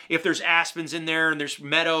slopes if there's aspens in there and there's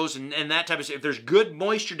meadows and that type of stuff. If there's good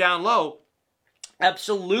moisture down low,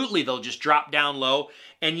 absolutely they'll just drop down low,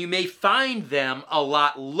 and you may find them a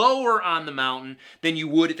lot lower on the mountain than you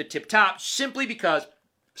would at the tip top simply because,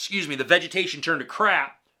 the vegetation turned to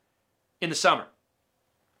crap in the summer.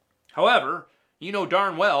 However, you know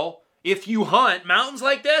darn well, if you hunt mountains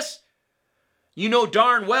like this, you know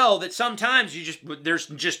darn well that sometimes there's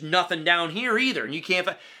just nothing down here either. And you can't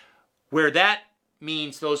find, where that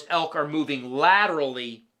means those elk are moving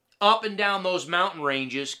laterally up and down those mountain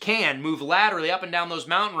ranges, can move laterally up and down those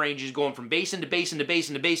mountain ranges, going from basin to basin to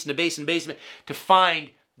basin to basin to basin to basin to find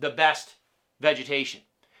the best vegetation.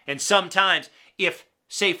 And sometimes if,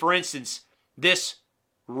 say for instance, this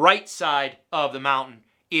right side of the mountain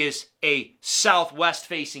is a southwest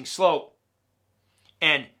facing slope,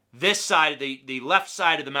 and this side, the left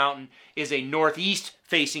side of the mountain, is a northeast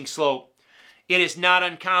facing slope, it is not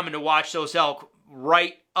uncommon to watch those elk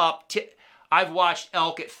right up. I've watched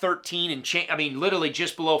elk at 13 and literally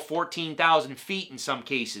just below 14,000 feet in some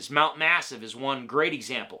cases. Mount Massive is one great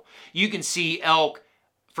example. You can see elk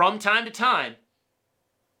from time to time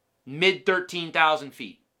mid 13,000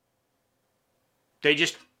 feet.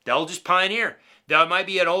 They'll just pioneer. There might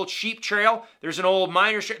be an old sheep trail. There's an old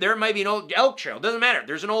miner trail. There might be an old elk trail. Doesn't matter.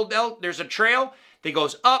 There's an old elk. There's a trail that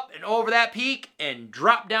goes up and over that peak and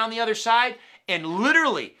drop down the other side. And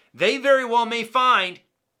literally, they very well may find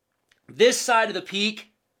this side of the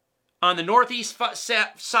peak on the northeast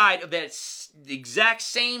side of that exact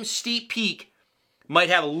same steep peak might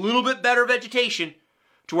have a little bit better vegetation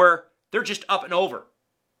to where they're just up and over.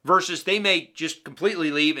 Versus they may just completely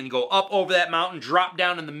leave and go up over that mountain, drop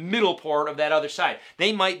down in the middle part of that other side.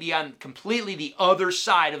 They might be on completely the other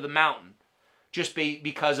side of the mountain just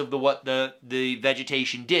because of what the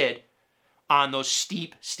vegetation did on those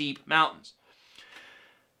steep mountains.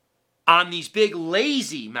 On these big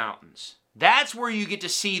lazy mountains, that's where you get to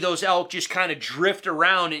see those elk just kind of drift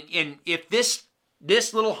around. And if this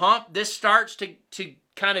little hump, this starts to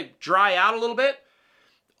kind of dry out a little bit,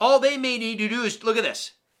 all they may need to do is, look at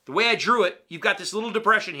this. The way I drew it, you've got this little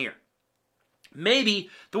depression here. Maybe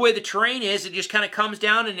the way the terrain is, it just kind of comes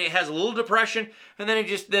down and it has a little depression, and then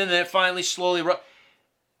it finally slowly.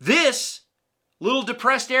 This little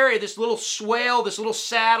depressed area, this little swale, this little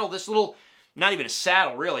saddle, this little, not even a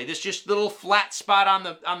saddle really, this just little flat spot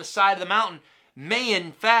on the side of the mountain may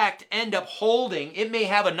in fact end up holding. It may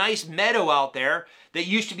have a nice meadow out there that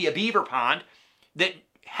used to be a beaver pond that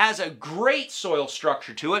has a great soil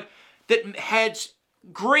structure to it, that has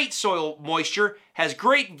great soil moisture, has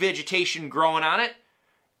great vegetation growing on it.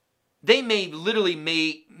 They may literally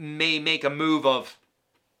may make a move of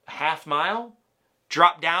a half mile,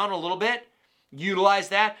 drop down a little bit, utilize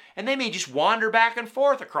that, and they may just wander back and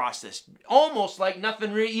forth across this, almost like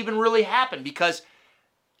nothing even really happened. Because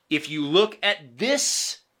if you look at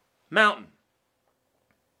this mountain,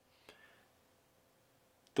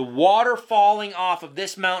 the water falling off of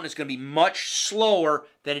this mountain is going to be much slower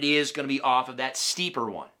than it is going to be off of that steeper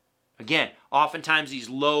one. Again, oftentimes these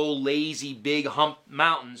low, lazy, big hump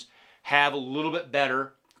mountains have a little bit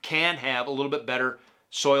better, can have a little bit better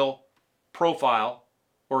soil profile,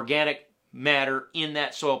 organic matter in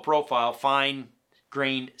that soil profile,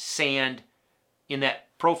 fine-grained sand in that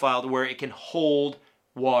profile to where it can hold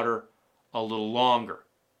water a little longer.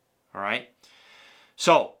 All right?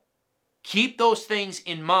 So, keep those things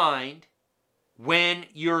in mind when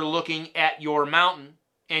you're looking at your mountain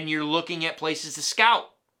and you're looking at places to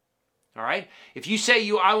scout. All right? If you say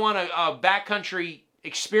I want a backcountry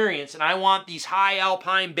experience and I want these high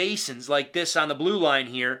alpine basins like this on the blue line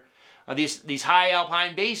here, these high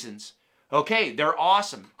alpine basins, okay, they're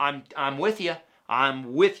awesome. I'm with you.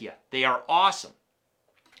 I'm with you. They are awesome.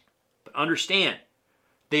 But understand,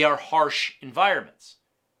 they are harsh environments.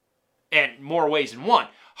 And more ways than one.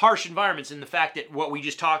 Harsh environments in the fact that what we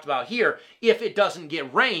just talked about here, if it doesn't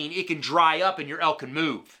get rain, it can dry up and your elk can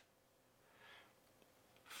move.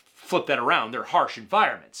 Flip that around. They're harsh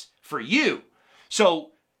environments for you.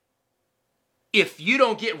 So if you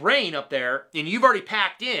don't get rain up there and you've already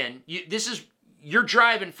packed in, you're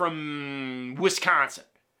driving from Wisconsin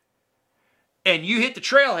and you hit the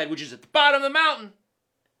trailhead, which is at the bottom of the mountain,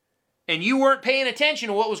 and you weren't paying attention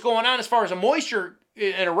to what was going on as far as a moisture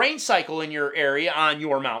and a rain cycle in your area on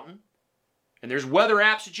your mountain, and there's weather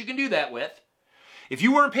apps that you can do that with. If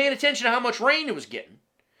you weren't paying attention to how much rain it was getting,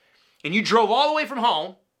 and you drove all the way from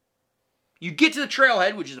home, you get to the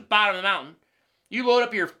trailhead, which is the bottom of the mountain, you load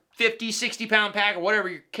up your 50, 60-pound pack or whatever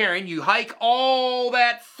you're carrying, you hike all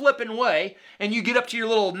that flipping way, and you get up to your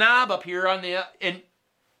little knob up here on the, and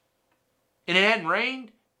it hadn't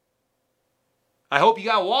rained. I hope you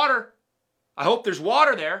got water. I hope there's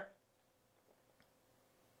water there.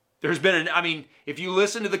 There's been if you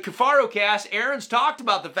listen to the Cafaro cast, Aaron's talked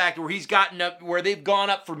about the fact where he's gotten up, where they've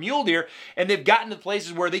gone up for mule deer, and they've gotten to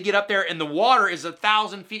places where they get up there and the water is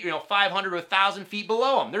 1,000 feet, 500 to 1,000 feet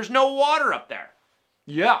below them. There's no water up there.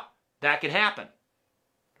 Yeah, that can happen.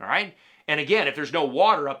 All right? And again, if there's no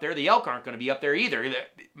water up there, the elk aren't going to be up there either.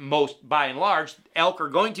 Most, by and large, elk are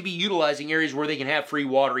going to be utilizing areas where they can have free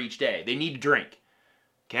water each day. They need to drink.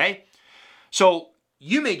 Okay? So,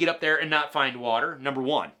 you may get up there and not find water, number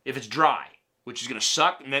one, if it's dry, which is going to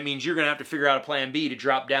suck, and that means you're going to have to figure out a plan B to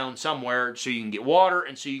drop down somewhere so you can get water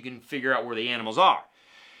and so you can figure out where the animals are.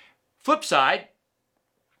 Flip side,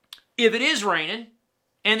 if it is raining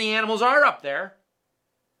and the animals are up there,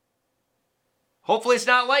 hopefully it's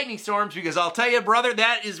not lightning storms, because I'll tell you, brother,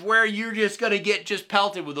 that is where you're just going to get just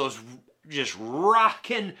pelted with those just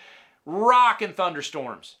rocking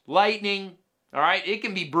thunderstorms. Lightning. All right, it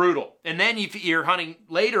can be brutal. And then if you're hunting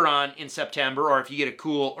later on in September, or if you get a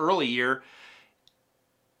cool early year,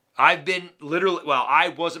 I've been literally, well, I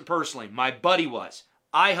wasn't personally, my buddy was.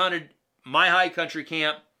 I hunted my high country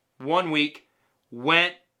camp 1 week,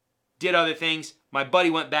 went, did other things. My buddy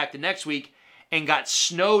went back the next week and got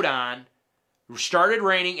snowed on, started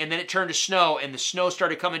raining, and then it turned to snow, and the snow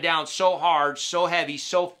started coming down so hard, so heavy,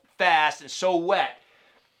 so fast, and so wet.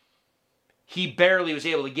 He barely was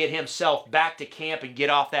able to get himself back to camp and get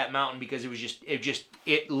off that mountain because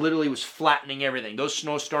it literally was flattening everything. Those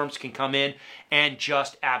snowstorms can come in and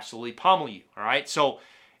just absolutely pummel you, all right? So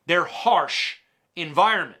they're harsh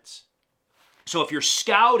environments. So if you're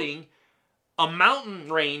scouting a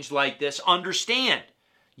mountain range like this, understand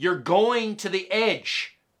you're going to the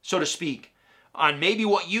edge, so to speak, on maybe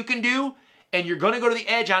what you can do, and you're going to go to the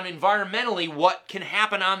edge on environmentally what can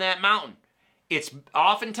happen on that mountain. It's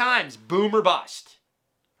oftentimes boom or bust,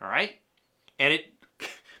 all right? And it,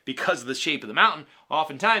 because of the shape of the mountain,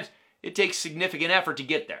 oftentimes it takes significant effort to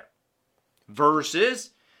get there.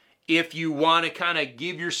 Versus if you want to kind of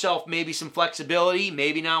give yourself maybe some flexibility,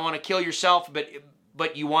 maybe not want to kill yourself,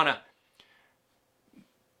 but you want to,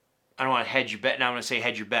 I don't want to hedge your bet, now I want to say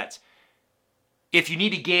hedge your bets. if you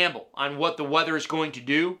need to gamble on what the weather is going to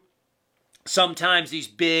do, sometimes these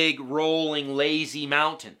big, rolling, lazy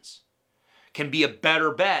mountains can be a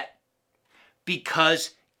better bet,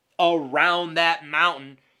 because around that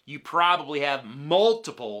mountain, you probably have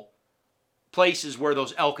multiple places where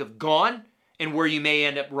those elk have gone and where you may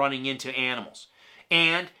end up running into animals.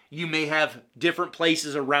 And you may have different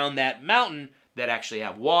places around that mountain that actually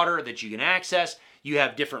have water that you can access. You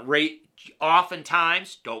have different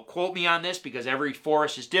oftentimes, don't quote me on this because every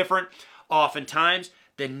forest is different, oftentimes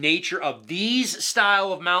the nature of these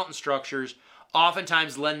style of mountain structures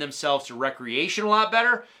oftentimes lend themselves to recreation a lot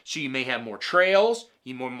better. So you may have more trails,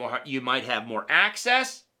 you might have more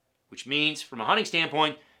access, which means from a hunting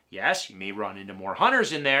standpoint, yes, you may run into more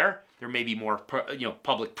hunters in there. There may be more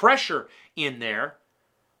public pressure in there,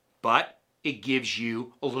 but it gives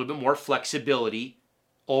you a little bit more flexibility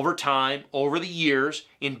over time, over the years,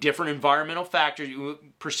 in different environmental factors,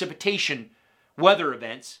 precipitation, weather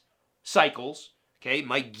events, cycles, okay,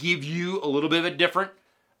 might give you a little bit of a different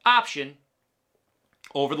option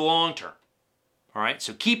over the long term. All right,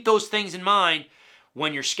 so keep those things in mind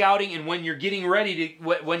when you're scouting and when you're getting ready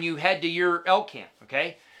to, when you head to your elk camp,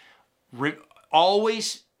 okay?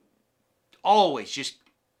 Always just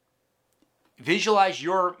visualize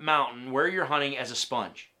your mountain where you're hunting as a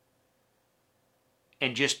sponge.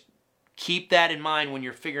 And just keep that in mind when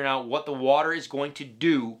you're figuring out what the water is going to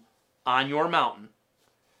do on your mountain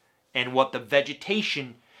and what the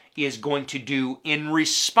vegetation is going to do in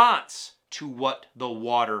response to what the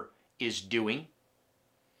water is doing.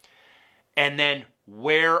 And then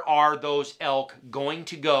where are those elk going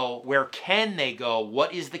to go? Where can they go?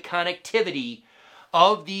 What is the connectivity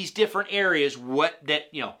of these different areas?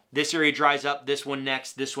 This area dries up, this one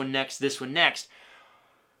next, this one next, this one next.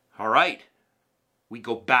 All right. We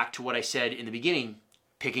go back to what I said in the beginning,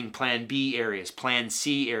 picking Plan B areas, Plan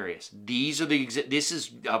C areas. This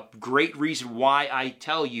is a great reason why I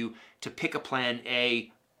tell you to pick a Plan A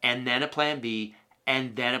and then a Plan B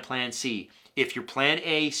and then a Plan C. If your Plan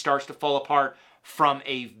A starts to fall apart from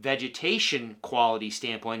a vegetation quality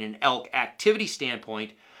standpoint, an elk activity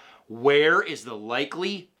standpoint, where is the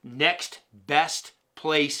likely next best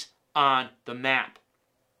place on the map?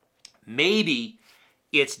 Maybe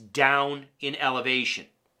it's down in elevation.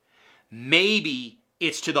 Maybe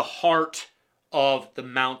it's to the heart of the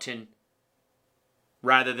mountain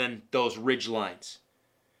rather than those ridge lines.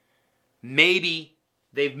 Maybe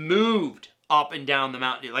they've moved up and down the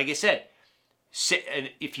mountain. Like I said,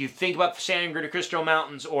 if you think about the San Pedro Cristo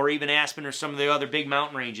Mountains or even Aspen or some of the other big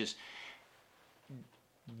mountain ranges,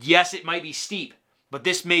 yes, it might be steep, but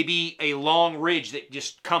this may be a long ridge that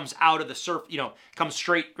just comes out of the surface, comes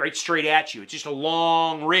right straight at you. It's just a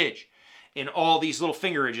long ridge in all these little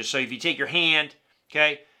finger ridges. So if you take your hand,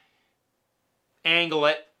 okay, angle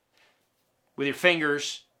it with your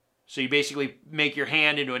fingers, so you basically make your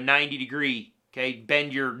hand into a 90 degree, okay,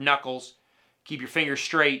 bend your knuckles, keep your fingers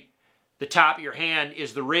straight. The top of your hand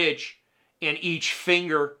is the ridge, and each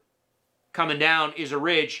finger coming down is a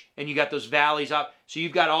ridge, and you got those valleys up. So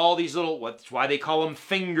you've got all these little, that's why they call them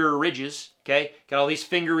finger ridges, okay? Got all these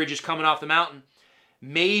finger ridges coming off the mountain.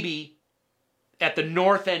 Maybe at the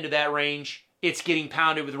north end of that range, it's getting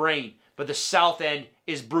pounded with rain, but the south end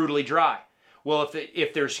is brutally dry. Well,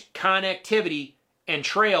 if there's connectivity and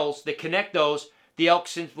trails that connect those, the elk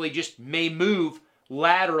simply just may move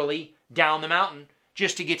laterally down the mountain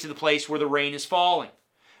just to get to the place where the rain is falling.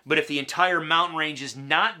 But if the entire mountain range is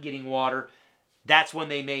not getting water, that's when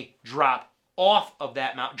they may drop off of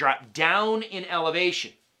that mountain, drop down in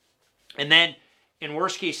elevation. And then, in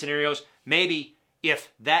worst case scenarios, maybe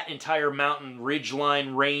if that entire mountain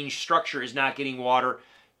ridgeline range structure is not getting water,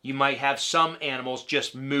 you might have some animals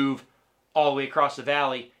just move all the way across the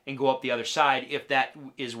valley and go up the other side if that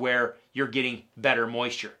is where you're getting better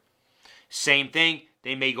moisture. Same thing,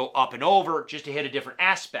 they may go up and over just to hit a different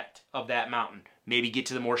aspect of that mountain. Maybe get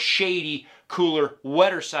to the more shady, cooler,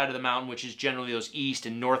 wetter side of the mountain, which is generally those east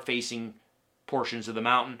and north-facing portions of the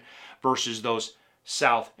mountain versus those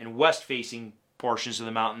south and west-facing portions of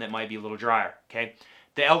the mountain that might be a little drier, okay?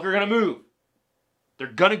 The elk are going to move. They're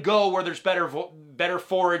going to go where there's better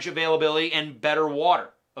forage availability and better water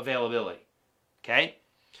availability, okay?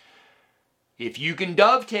 If you can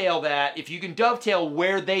dovetail that, if you can dovetail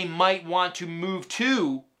where they might want to move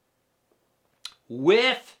to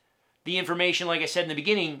with the information, like I said in the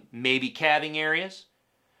beginning, maybe calving areas,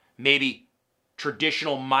 maybe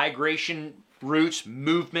traditional migration routes,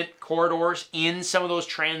 movement corridors in some of those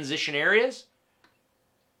transition areas,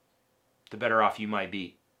 the better off you might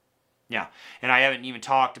be. Yeah, and I haven't even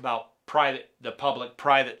talked about the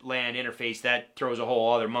public-private land interface. That throws a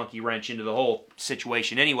whole other monkey wrench into the whole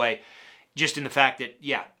situation anyway. Just in the fact that,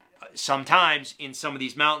 yeah, sometimes in some of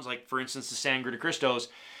these mountains, like for instance the Sangre de Cristos,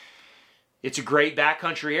 it's a great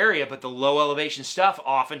backcountry area, but the low elevation stuff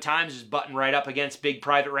oftentimes is butting right up against big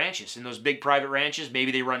private ranches. And those big private ranches,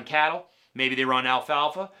 maybe they run cattle, maybe they run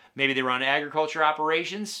alfalfa, maybe they run agriculture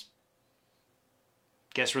operations.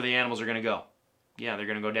 Guess where the animals are going to go? Yeah, they're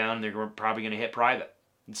going to go down and they're probably going to hit private.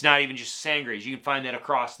 It's not even just Sangres. You can find that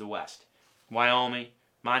across the West. Wyoming,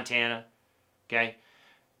 Montana, okay?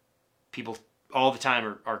 People all the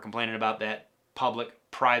time are complaining about that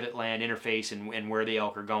public-private land interface and where the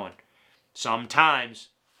elk are going. Sometimes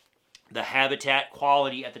the habitat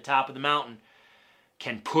quality at the top of the mountain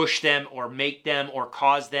can push them or make them or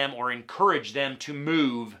cause them or encourage them to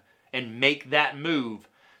move and make that move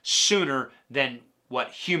sooner than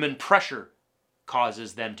what human pressure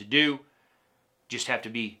causes them to do. Just have to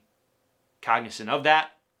be cognizant of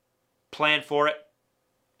that, plan for it,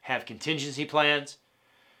 have contingency plans,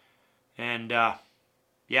 and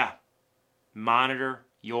yeah, monitor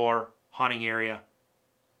your hunting area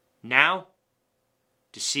now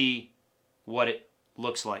to see what it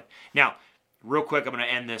looks like. Now, real quick, I'm going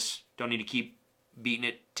to end this. Don't need to keep beating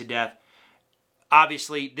it to death.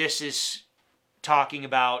 Obviously, this is talking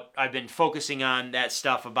about, I've been focusing on that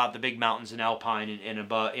stuff about the big mountains and alpine and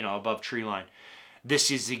above, above tree line.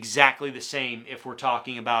 This is exactly the same if we're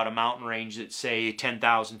talking about a mountain range that's, say,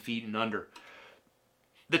 10,000 feet and under.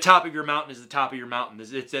 The top of your mountain is the top of your mountain.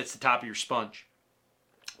 That's the top of your sponge.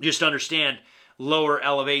 Just understand, lower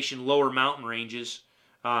elevation, lower mountain ranges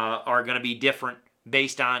are going to be different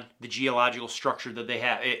based on the geological structure that they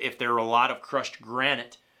have. If there are a lot of crushed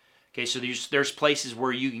granite, okay, so there's places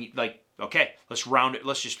where you can, like, okay, let's round it,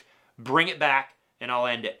 let's just bring it back, and I'll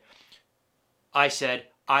end it. I said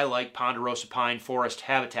I like ponderosa pine forest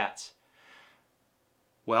habitats.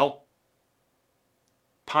 Well,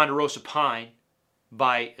 ponderosa pine,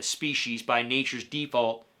 by a species, by nature's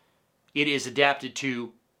default, it is adapted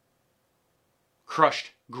to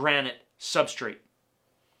crushed granite substrate.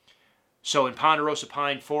 So in ponderosa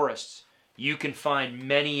pine forests, you can find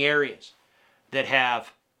many areas that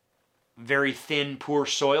have very thin, poor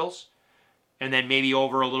soils, and then maybe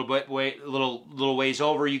over a little bit, little ways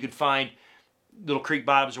over, you could find little creek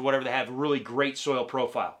bottoms or whatever that have really great soil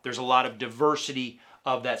profile. There's a lot of diversity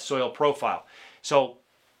of that soil profile. So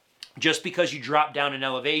just because you drop down in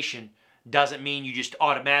elevation doesn't mean you just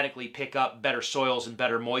automatically pick up better soils and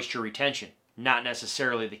better moisture retention. Not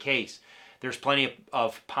necessarily the case. There's plenty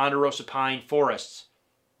of ponderosa pine forests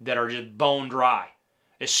that are just bone dry,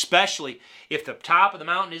 especially if the top of the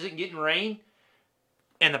mountain isn't getting rain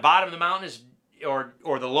and the bottom of the mountain is, or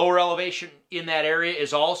the lower elevation in that area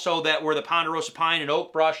is also that where the ponderosa pine and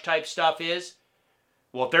oak brush type stuff is.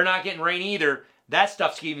 Well, if they're not getting rain either, that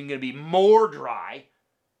stuff's even going to be more dry,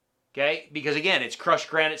 okay? Because again, it's crushed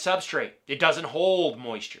granite substrate. It doesn't hold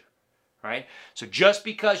moisture. Right? So just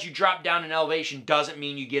because you drop down in elevation doesn't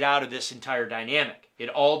mean you get out of this entire dynamic. It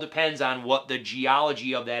all depends on what the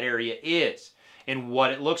geology of that area is and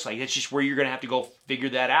what it looks like. That's just where you're going to have to go figure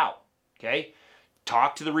that out. Okay?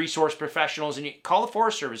 Talk to the resource professionals and call the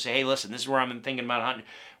Forest Service. Say, hey, listen, this is where I'm thinking about hunting.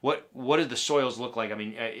 What do the soils look like? I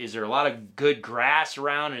mean, is there a lot of good grass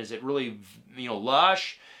around, and is it really,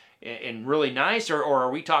 lush and really nice, or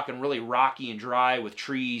are we talking really rocky and dry with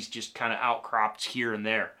trees just kind of outcropped here and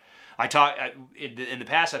there? In the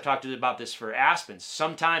past, I've talked about this for aspens.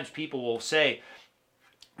 Sometimes people will say,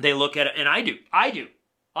 they look at it, and I do.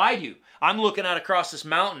 I'm looking out across this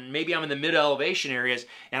mountain, maybe I'm in the mid-elevation areas,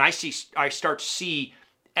 and I start to see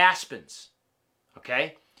aspens,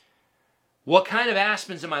 okay? What kind of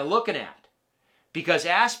aspens am I looking at? Because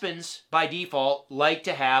aspens, by default, like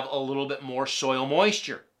to have a little bit more soil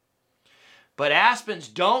moisture. But aspens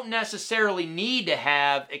don't necessarily need to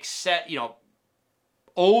have,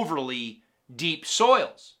 overly deep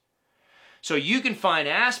soils. So you can find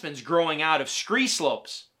aspens growing out of scree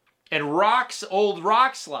slopes and rocks, old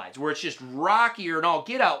rock slides, where it's just rockier and all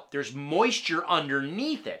get out. There's moisture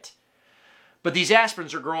underneath it. But these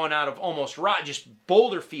aspens are growing out of almost just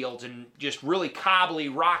boulder fields and just really cobbly,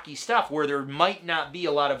 rocky stuff where there might not be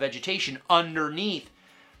a lot of vegetation underneath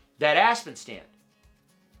that aspen stand.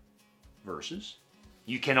 Versus,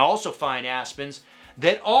 you can also find aspens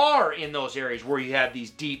that are in those areas where you have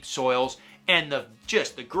these deep soils, and the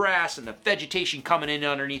grass and the vegetation coming in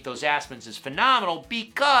underneath those aspens is phenomenal,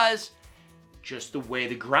 because just the way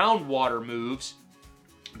the groundwater moves,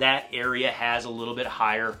 that area has a little bit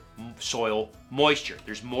higher soil moisture.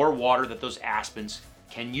 There's more water that those aspens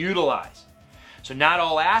can utilize. So not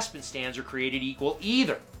all aspen stands are created equal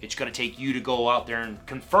either. It's going to take you to go out there and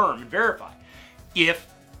confirm and verify. If,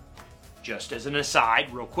 just as an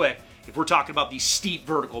aside, real quick, if we're talking about these steep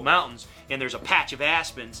vertical mountains and there's a patch of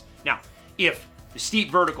aspens, now, if the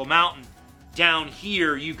steep vertical mountain down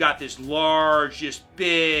here, you've got this large, just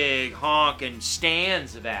big honking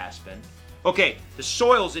stands of aspen, okay, the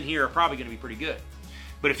soils in here are probably going to be pretty good.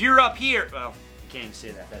 But if you're up here, well, you can't even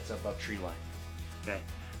say that, that's above tree line, okay?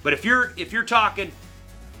 But if you're talking,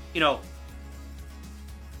 you know,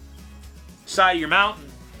 side of your mountain,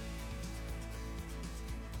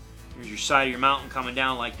 here's your side of your mountain coming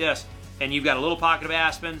down like this, and you've got a little pocket of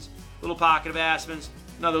aspens, little pocket of aspens,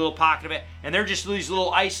 another little pocket of it, and they're just these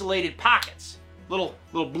little isolated pockets. Little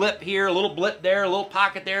blip here, a little blip there, a little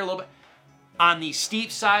pocket there, a little bit. On these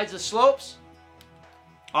steep sides of slopes,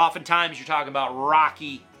 oftentimes you're talking about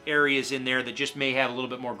rocky areas in there that just may have a little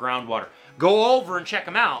bit more groundwater. Go over and check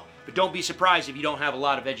them out, but don't be surprised if you don't have a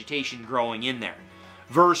lot of vegetation growing in there.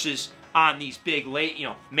 Versus on these big, you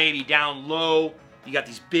know, maybe down low, you got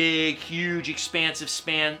these big, huge, expansive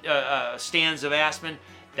stands of aspen.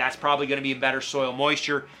 That's probably going to be a better soil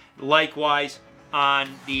moisture. Likewise, on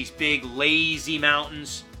these big, lazy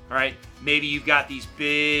mountains, all right, maybe you've got these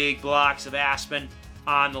big blocks of aspen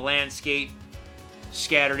on the landscape,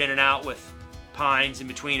 scattered in and out with pines in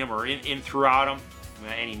between them or in throughout them.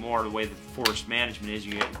 Anymore, the way the forest management is,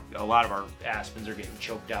 a lot of our aspens are getting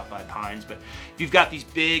choked out by pines. But if you've got these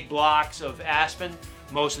big blocks of aspen,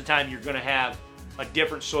 most of the time you're going to have a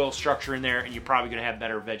different soil structure in there, and you're probably going to have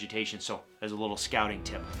better vegetation. So as a little scouting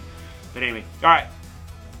tip. But anyway, all right,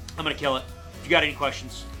 I'm going to kill it. If you got any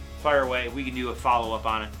questions, fire away. We can do a follow-up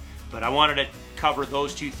on it. But I wanted to cover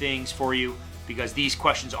those two things for you because these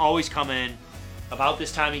questions always come in about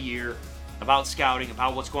this time of year, about scouting,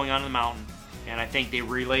 about what's going on in the mountain. And I think they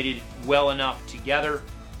related well enough together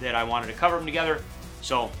that I wanted to cover them together.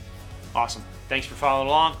 So, awesome. Thanks for following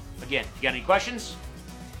along. Again, if you got any questions,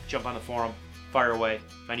 jump on the forum, fire away.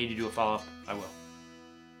 If I need to do a follow-up, I will.